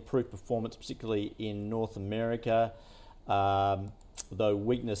 recently improved performance, particularly in North America, though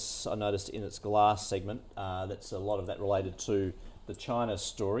weakness I noticed in its glass segment. That's a lot of that related to the China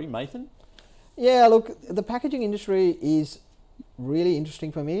story. Mathan? Yeah, look, the packaging industry is really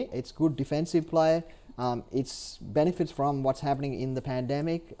interesting for me. It's good defensive play. It's benefits from what's happening in the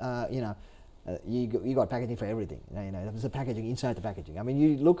pandemic. You got packaging for everything. There's a packaging inside the packaging. I mean,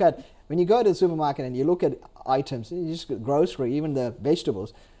 you look at, when you go to the supermarket and you look at items, you just grocery, even the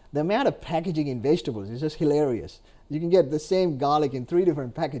vegetables, the amount of packaging in vegetables is just hilarious. You can get the same garlic in 3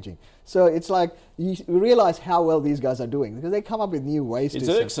 different packaging. So it's like, you realize how well these guys are doing because they come up with new ways it's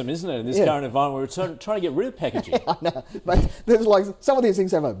to... It's irksome, isn't it, in this current environment where we're trying to get rid of packaging. I know, but there's like, some of these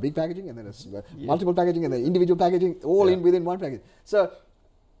things have a big packaging and then multiple packaging and then individual packaging, all in within one package. So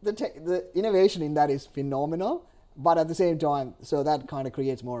the innovation in that is phenomenal, but at the same time, so that kind of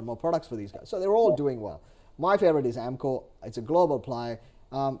creates more and more products for these guys. So they're all doing well. My favorite is Amcor. It's a global play.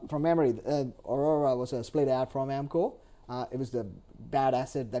 From memory, Aurora was split out from Amcor. It was the bad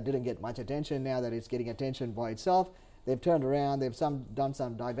asset that didn't get much attention. Now that it's getting attention by itself, they've turned around. They've done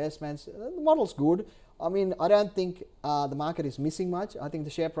some divestments. The model's good. I mean, I don't think the market is missing much. I think the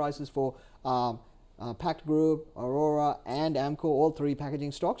share prices for Pact Group, Aurora, and Amcor, all 3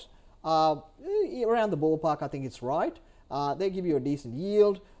 packaging stocks, around the ballpark. I think it's right. They give you a decent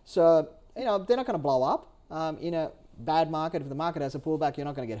yield, so they're not going to blow up in a bad market. If the market has a pullback, you're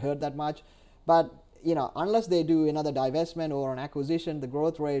not going to get hurt that much. But unless they do another divestment or an acquisition, the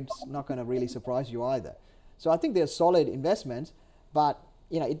growth rate's not going to really surprise you either. So I think they're solid investments, but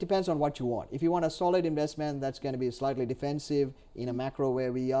it depends on what you want. If you want a solid investment that's going to be slightly defensive in a macro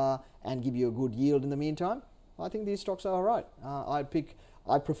where we are and give you a good yield in the meantime, I think these stocks are all right. I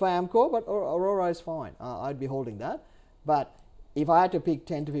prefer Amcor, but Aurora is fine. I'd be holding that. But if I had to pick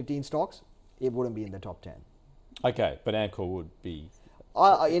 10 to 15 stocks, it wouldn't be in the top 10. Okay, but Amcor would be...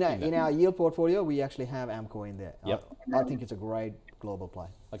 in our yield portfolio, we actually have Amcor in there. Yep. I think it's a great global play.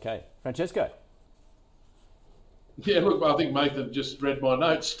 Okay. Francesco? Yeah, look, I think Mathan just read my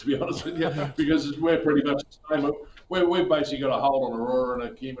notes, to be honest with you, because we're pretty much the same. We've basically got a hold on Aurora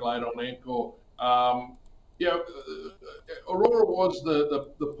and accumulate on Amcor. Aurora was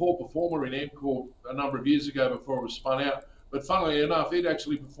the poor performer in Amcor a number of years ago before it was spun out. But funnily enough, it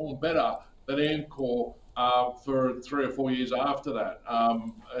actually performed better than Amcor for 3 or 4 years after that.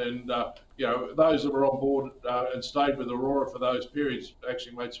 Those that were on board and stayed with Aurora for those periods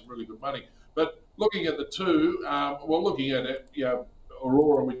actually made some really good money. But looking at the two, looking at it,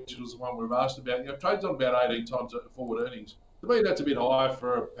 Aurora, which was the one we've asked about, trades on about 18 times forward earnings. To me, that's a bit high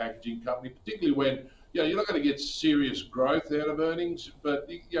for a packaging company, particularly when you're not going to get serious growth out of earnings, but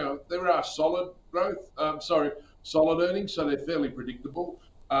there are solid earnings, so they're fairly predictable.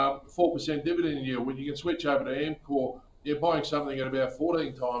 4% dividend yield. When you can switch over to Amcor, you're buying something at about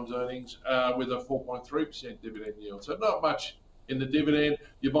 14 times earnings with a 4.3% dividend yield. So not much in the dividend.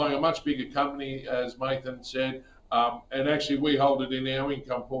 You're buying a much bigger company, as Mathan said, and actually we hold it in our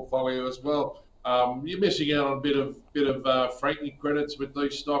income portfolio as well. You're missing out on a bit of franking credits with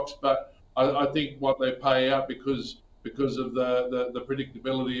these stocks, but I think what they pay out because of the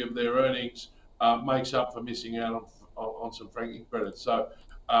predictability of their earnings makes up for missing out on some franking credits. So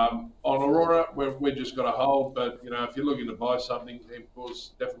on Aurora, we're just got to hold, but if you're looking to buy something,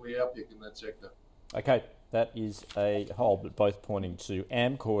 Amcor's definitely our pick in that sector. Okay, that is a hold, but both pointing to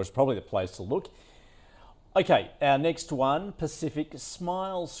Amcor is probably the place to look. Okay, our next one, Pacific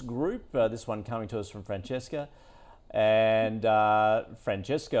Smiles Group. This one coming to us from Francesca. And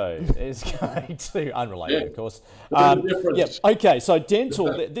Francesco is going to, unrelated, of course. Okay, so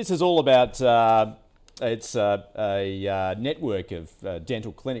dental, this is all about, it's a network of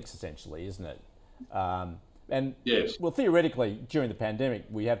dental clinics, essentially, isn't it? And, yes. Well, theoretically, during the pandemic,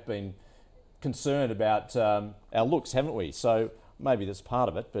 we have been concerned about our looks, haven't we? So maybe that's part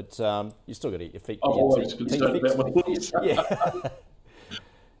of it, but you still got to eat your feet. I'm always concerned about my looks. Yeah.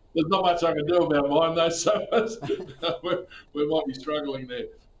 There's not much I can do about mine, though, so we might be struggling there.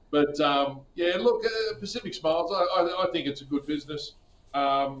 But, yeah, look, Pacific Smiles, I think it's a good business.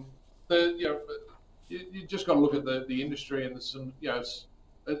 You just got to look at the industry, and there's some,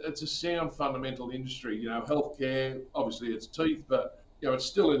 it's a sound fundamental industry. Healthcare, obviously it's teeth, but, it's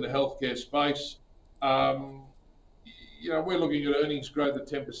still in the healthcare space. We're looking at earnings growth of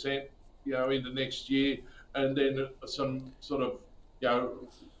 10%, in the next year, and then some sort of,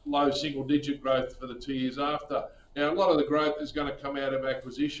 low single-digit growth for the 2 years after. Now, a lot of the growth is going to come out of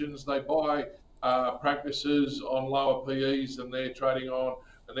acquisitions. They buy practices on lower PEs than they're trading on,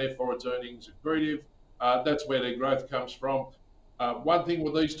 and therefore it's earnings accretive. That's where their growth comes from. One thing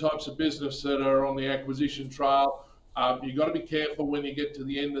with these types of business that are on the acquisition trail, you've got to be careful when you get to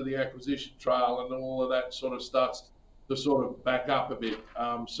the end of the acquisition trail and all of that sort of starts to sort of back up a bit.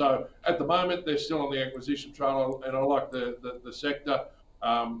 So at the moment, they're still on the acquisition trail, and I like the sector.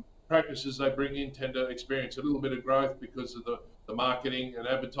 Practices they bring in tend to experience a little bit of growth because of the marketing and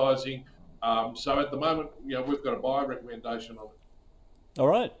advertising. So at the moment, we've got a buy recommendation on it. All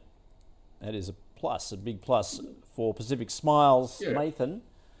right. That is a plus, a big plus for Pacific Smiles. Yeah. Mathan,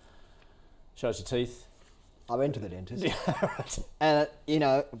 shows your teeth. I went to the dentist. And,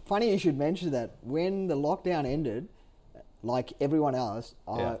 funny you should mention that. When the lockdown ended, like everyone else,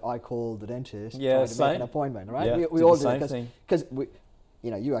 I called the dentist to make an appointment, right? Yeah, we all did it because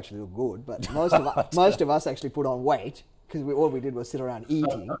you actually look good, but most of us actually put on weight because all we did was sit around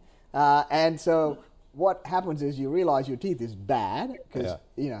eating. And so what happens is you realize your teeth is bad because,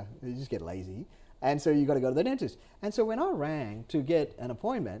 you just get lazy. And so you got to go to the dentist. And so when I rang to get an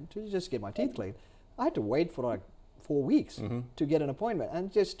appointment to just get my teeth cleaned, I had to wait for like 4 weeks to get an appointment.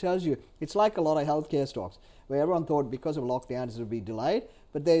 And it just tells you, it's like a lot of healthcare stocks where everyone thought because of lockdowns it would be delayed,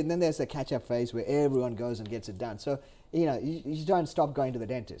 but then there's a catch-up phase where everyone goes and gets it done. So, you don't stop going to the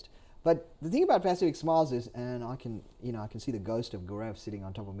dentist. But the thing about Pacific Smiles is, and I can see the ghost of Gaurav sitting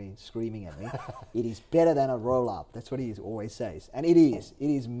on top of me, screaming at me, it is better than a roll-up. That's what he always says. And it is. It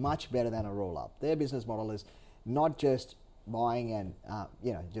is much better than a roll-up. Their business model is not just buying and,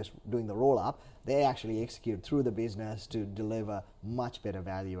 just doing the roll-up. They actually execute through the business to deliver much better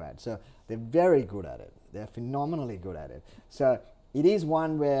value add. So they're very good at it. They're phenomenally good at it. So it is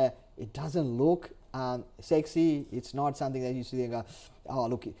one where it doesn't look sexy. It's not something that you see and go, oh,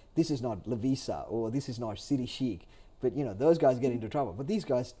 look, this is not Lavisa or this is not City Chic. But, those guys get into trouble. But these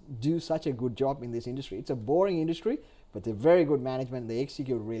guys do such a good job in this industry. It's a boring industry, but they're very good management. They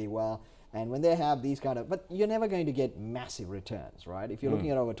execute really well. And when they have these but you're never going to get massive returns, right? If you're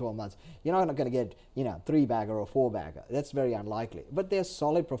looking at over 12 months, you're not going to get, 3-bagger or 4-bagger. That's very unlikely. But they're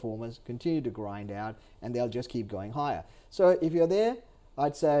solid performers, continue to grind out, and they'll just keep going higher. So if you're there,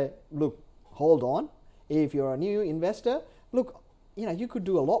 I'd say, look, hold on. If you're a new investor, look, you could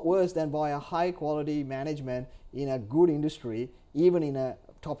do a lot worse than buy a high-quality management in a good industry, even in a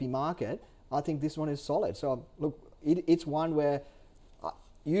toppy market. I think this one is solid. So, look, it's one where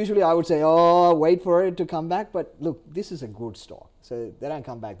usually I would say, wait for it to come back. But look, this is a good stock. So they don't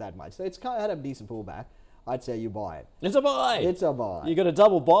come back that much. So it's had a decent pullback. I'd say you buy it. It's a buy. It's a buy. You got a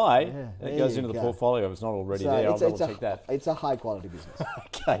double buy. Yeah, it goes into the portfolio if it's not already there. I'll double check that. It's a high quality business.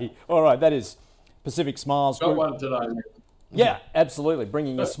 Okay. All right. That is Pacific Smiles Group. Got one today. Yeah, absolutely.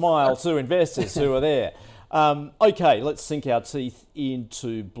 Bringing a smile to investors who are there. Okay, let's sink our teeth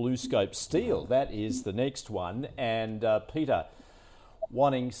into BlueScope Steel. That is the next one. And Peter,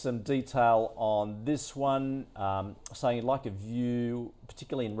 wanting some detail on this one, saying you'd like a view,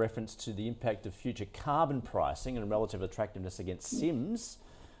 particularly in reference to the impact of future carbon pricing and relative attractiveness against Sims,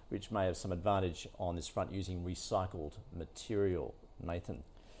 which may have some advantage on this front using recycled material. Mathan.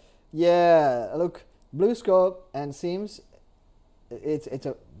 Yeah, look, BlueScope and Sims,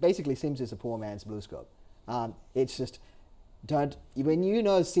 basically Sims is a poor man's BlueScope. It's just,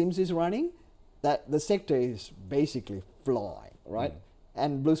 when Sims is running, that the sector is basically flying, right?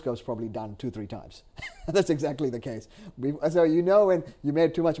 And BlueScope's probably done 2-3 times. That's exactly the case. So when you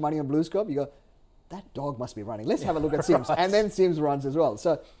made too much money on BlueScope, you go, that dog must be running. Let's have a look at Sims. Right. And then Sims runs as well.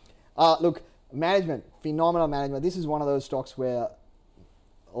 So look, management, phenomenal management. This is one of those stocks where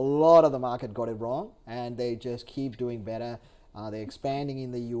a lot of the market got it wrong, and they just keep doing better. They're expanding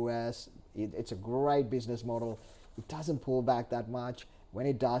in the US. It's a great business model. It doesn't pull back that much. When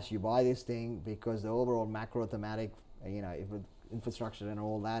it does, you buy this thing because the overall macro thematic, infrastructure and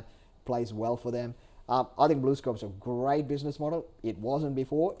all that plays well for them. I think BlueScope's a great business model. It wasn't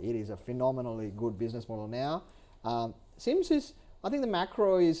before. It is a phenomenally good business model now. Sims is, I think the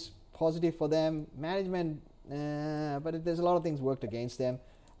macro is positive for them. Management, but there's a lot of things worked against them.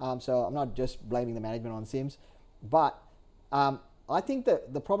 So I'm not just blaming the management on Sims. But I think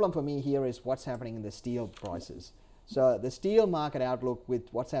that the problem for me here is what's happening in the steel prices. So the steel market outlook with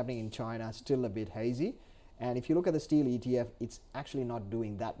what's happening in China is still a bit hazy. And if you look at the steel ETF, it's actually not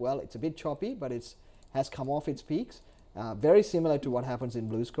doing that well. It's a bit choppy, but it's has come off its peaks. Very similar to what happens in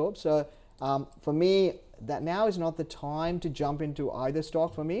BlueScope. So for me, that now is not the time to jump into either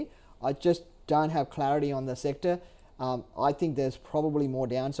stock for me. I just don't have clarity on the sector. I think there's probably more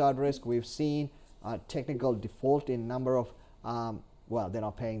downside risk. We've seen technical default in number of, they're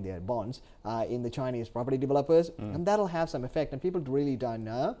not paying their bonds in the Chinese property developers, and that'll have some effect. And people really don't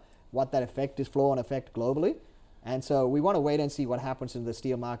know what that effect is, flow on effect globally. And so we want to wait and see what happens in the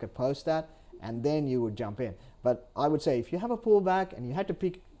steel market post that, and then you would jump in. But I would say if you have a pullback and you had to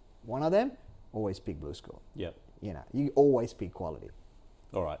pick one of them, always pick BlueScope. Yep. You always pick quality.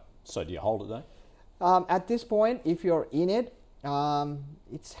 All right. So do you hold it though? At this point, if you're in it,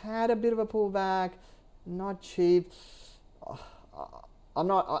 it's had a bit of a pullback, not cheap.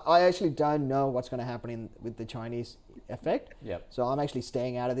 I actually don't know what's going to happen with the Chinese effect. Yep. So I'm actually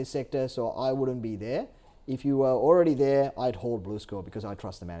staying out of this sector, so I wouldn't be there. If you were already there, I'd hold BlueScope because I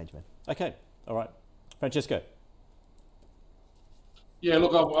trust the management. Okay. All right. Francesco. Yeah,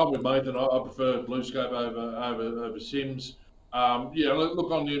 look, I'm with Mathan. I prefer BlueScope over Sims.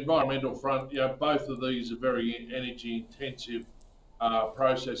 Look, on the environmental front, both of these are very energy intensive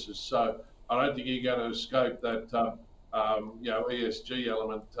processes. So I don't think you're going to escape that ESG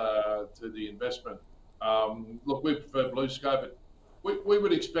element to the investment. Look, we prefer BlueScope. We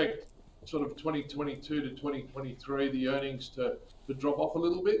would expect sort of 2022 to 2023 the earnings to drop off a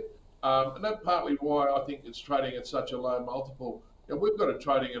little bit, and that's partly why I think it's trading at such a low multiple. We've got it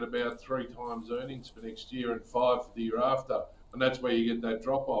trading at about 3 times earnings for next year and 5 for the year after, and that's where you get that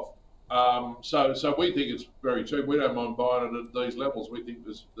drop off. So we think it's very cheap. We don't mind buying it at these levels. We think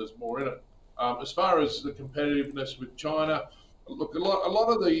there's more in it. As far as the competitiveness with China, look, a lot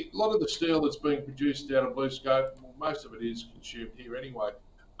of the steel that's being produced out of BlueScope, most of it is consumed here anyway.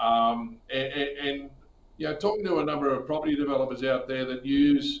 Talking to a number of property developers out there that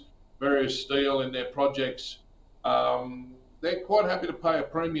use various steel in their projects, they're quite happy to pay a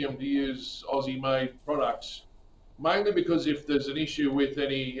premium to use Aussie-made products, mainly because if there's an issue with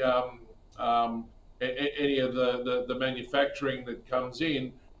any of the manufacturing that comes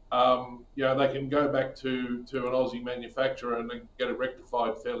in, they can go back to an Aussie manufacturer and then get it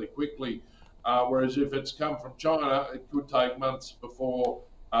rectified fairly quickly. Whereas if it's come from China, it could take months before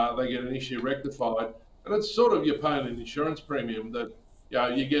they get an issue rectified. And it's sort of, you're paying an insurance premium that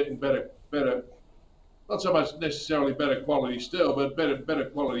you're getting better, not so much necessarily better quality steel, but better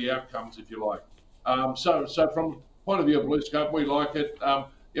quality outcomes, if you like. So from the point of view of BlueScope, we like it. Our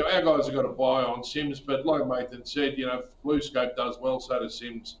guys have got to buy on Sims, but like Mathan said, if BlueScope does well, so does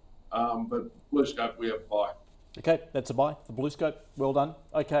Sims. But BlueScope, we have a buy. Okay, that's a buy for BlueScope. Well done.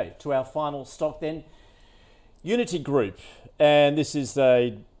 Okay, to our final stock then. Unity Group, and this is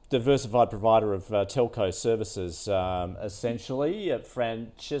a diversified provider of telco services, essentially.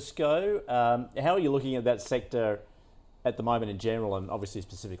 Francesco, how are you looking at that sector at the moment in general, and obviously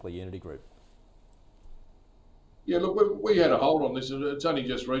specifically Unity Group? Yeah, look, we had a hold on this. It's only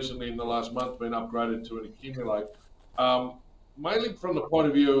just recently in the last month been upgraded to an accumulate. Mainly from the point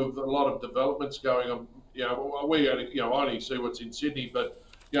of view of a lot of developments going on. We only see what's in Sydney, but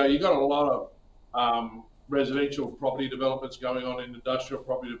you got a lot of residential property developments going on in industrial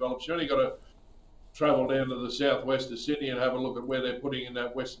property developments. You only got to travel down to the southwest of Sydney and have a look at where they're putting in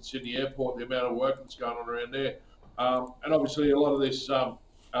that Western Sydney airport, the amount of work that's going on around there. And obviously a lot of this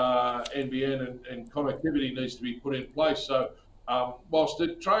NBN and connectivity needs to be put in place. So whilst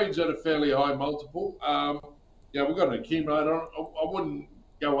it trades at a fairly high multiple, we've got an accumulator. I wouldn't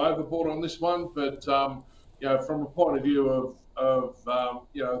go overboard on this one, but from a point of view of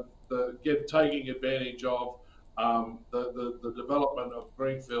taking advantage of the development of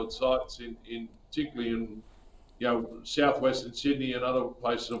greenfield sites in particularly in southwestern Sydney and other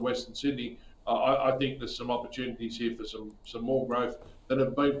places of Western Sydney, I think there's some opportunities here for some more growth that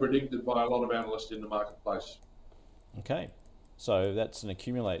have been predicted by a lot of analysts in the marketplace. Okay, so that's an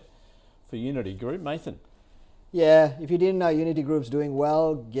accumulate for Unity Group. Mathan? Yeah, if you didn't know Unity Group's doing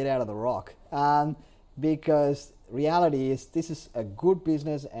well, get out of the rock. Because reality is this is a good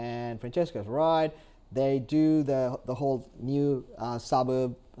business, and Francesco's right. They do the whole new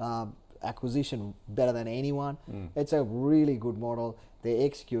suburb acquisition better than anyone. It's a really good model. They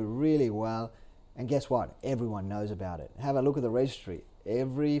execute really well. And guess what? Everyone knows about it. Have a look at the registry.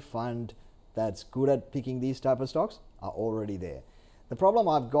 Every fund that's good at picking these type of stocks are already there. The problem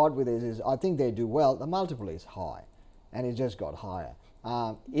I've got with this is I think they do well. The multiple is high, and it just got higher.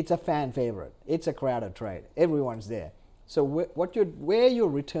 It's a fan favorite. It's a crowded trade. Everyone's there. So where your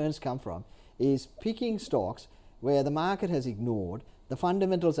returns come from is picking stocks where the market has ignored, the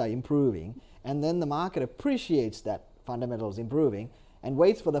fundamentals are improving, and then the market appreciates that fundamentals improving and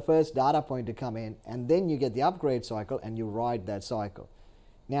waits for the first data point to come in, and then you get the upgrade cycle and you ride that cycle.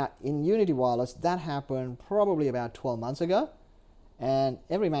 Now, in Unity Wireless, that happened probably about 12 months ago, and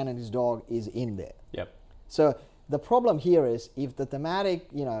every man and his dog is in there. Yep. So the problem here is if the thematic,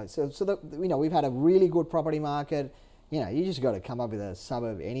 we've had a really good property market. You just got to come up with a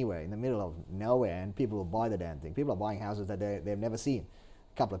suburb anywhere in the middle of nowhere, and people will buy the damn thing. People are buying houses that they've never seen.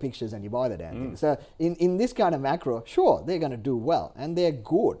 A couple of pictures and you buy the damn thing. So in this kind of macro, sure, they're going to do well, and they're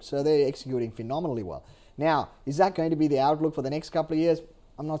good. So they're executing phenomenally well. Now, is that going to be the outlook for the next couple of years?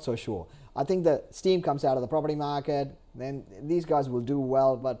 I'm not so sure. I think the steam comes out of the property market, then these guys will do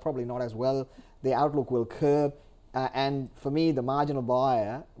well, but probably not as well. The outlook will curb. And for me, the marginal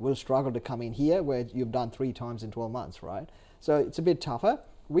buyer will struggle to come in here where you've done 3 times in 12 months, right? So it's a bit tougher.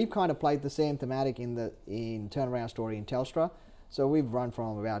 We've kind of played the same thematic in turnaround story in Telstra. So we've run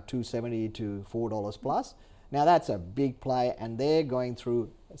from about $2.70 to $4 plus. Now that's a big play, and they're going through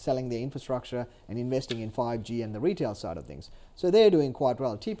selling their infrastructure and investing in 5G and the retail side of things. So they're doing quite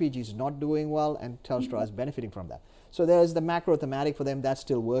well. TPG is not doing well, and Telstra is benefiting from that. So there's the macro thematic for them that's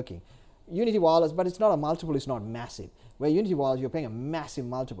still working. Unity Wireless, but it's not a multiple, it's not massive. Where Unity Wireless, you're paying a massive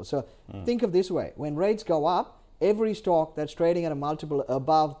multiple. So think of this way, when rates go up, every stock that's trading at a multiple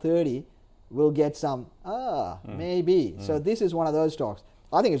above 30 will get some, maybe. So this is one of those stocks.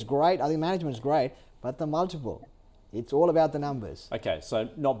 I think it's great, I think management is great, but the multiple, it's all about the numbers. Okay, so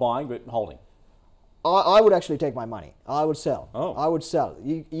not buying, but holding. I would actually take my money. I would sell. Oh. I would sell.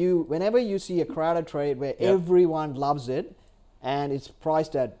 Whenever you see a crowded trade where everyone loves it, and it's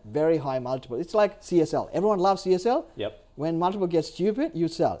priced at very high multiple. It's like CSL. Everyone loves CSL. Yep. When multiple gets stupid, you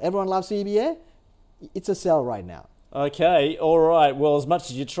sell. Everyone loves CBA. It's a sell right now. Okay, all right. Well, as much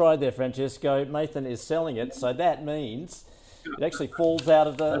as you tried there, Francesco, Mathan is selling it, so that means it actually falls out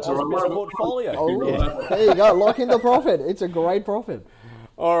of the portfolio. Oh, yeah. There you go. Lock in the profit. It's a great profit.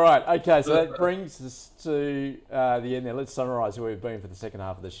 All right. Okay, so that brings us to the end there. Let's summarise where we've been for the second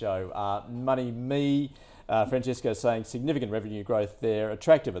half of the show. Money Me. Francesco saying significant revenue growth there,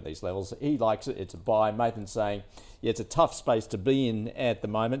 attractive at these levels. He likes it. It's a buy. Mathan saying, yeah, it's a tough space to be in at the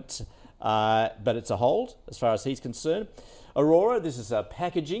moment, but it's a hold as far as he's concerned. Aurora, this is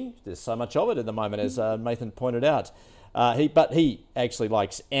packaging. There's so much of it at the moment, as Mathan pointed out. But he actually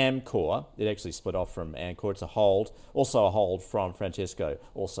likes Amcor. It actually split off from Amcor. It's a hold. Also a hold from Francesco,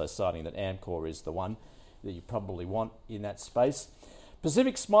 also citing that Amcor is the one that you probably want in that space.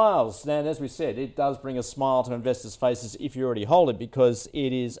 Pacific Smiles, and as we said, it does bring a smile to investors' faces if you already hold it, because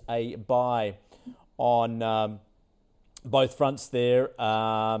it is a buy on both fronts there,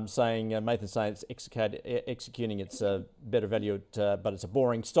 Mathan saying it's executing its better value, but it's a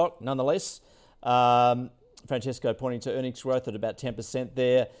boring stock nonetheless. Francesco pointing to earnings growth at about 10%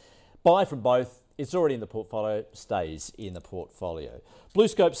 there. Buy from both. It's already in the portfolio, stays in the portfolio.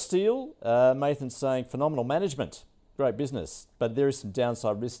 BlueScope Steel, Mathan saying phenomenal management. Great business, but there is some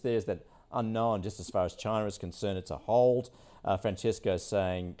downside risk there. Is that unknown just as far as China is concerned? It's a hold. Francesco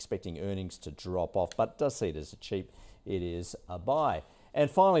saying expecting earnings to drop off, but does see it as a cheap. It is a buy. And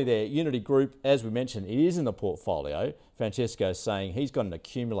finally there, Unity Group, as we mentioned, it is in the portfolio. Francesco saying he's got an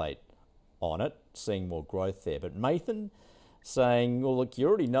accumulate on it, seeing more growth there. But Mathan saying, well, look, you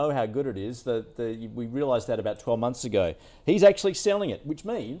already know how good it is. We realised that about 12 months ago. He's actually selling it, which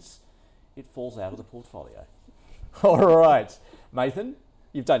means it falls out of the portfolio. All right, Mathan,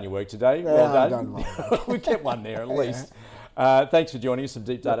 you've done your work today. Yeah, well done. I've done We kept one there at least. Thanks for joining us, some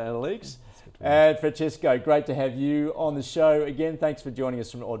Deep Data Analytics. And Francesco, great to have you on the show again. Thanks for joining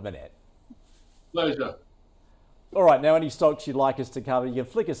us from Ord Minnett. Pleasure. All right, now any stocks you'd like us to cover, you can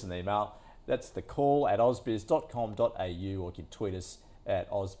flick us an email. That's the call at ausbiz.com.au, or you can tweet us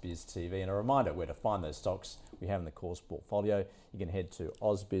at AusbizTV. And a reminder where to find those stocks we have in the course portfolio. You can head to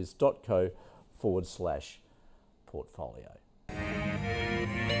ausbiz.co/portfolio.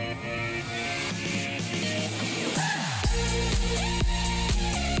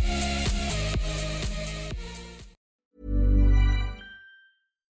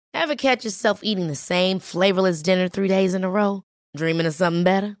 Ever catch yourself eating the same flavorless dinner 3 days in a row? Dreaming of something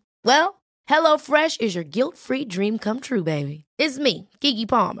better? Well, HelloFresh is your guilt-free dream come true, baby. It's me, Keke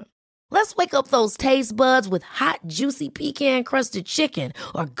Palmer. Let's wake up those taste buds with hot, juicy pecan-crusted chicken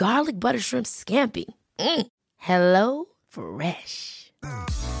or garlic butter shrimp scampi. Hello Fresh.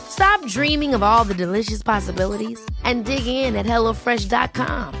 Stop dreaming of all the delicious possibilities and dig in at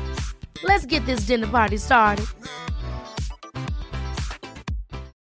HelloFresh.com. Let's get this dinner party started.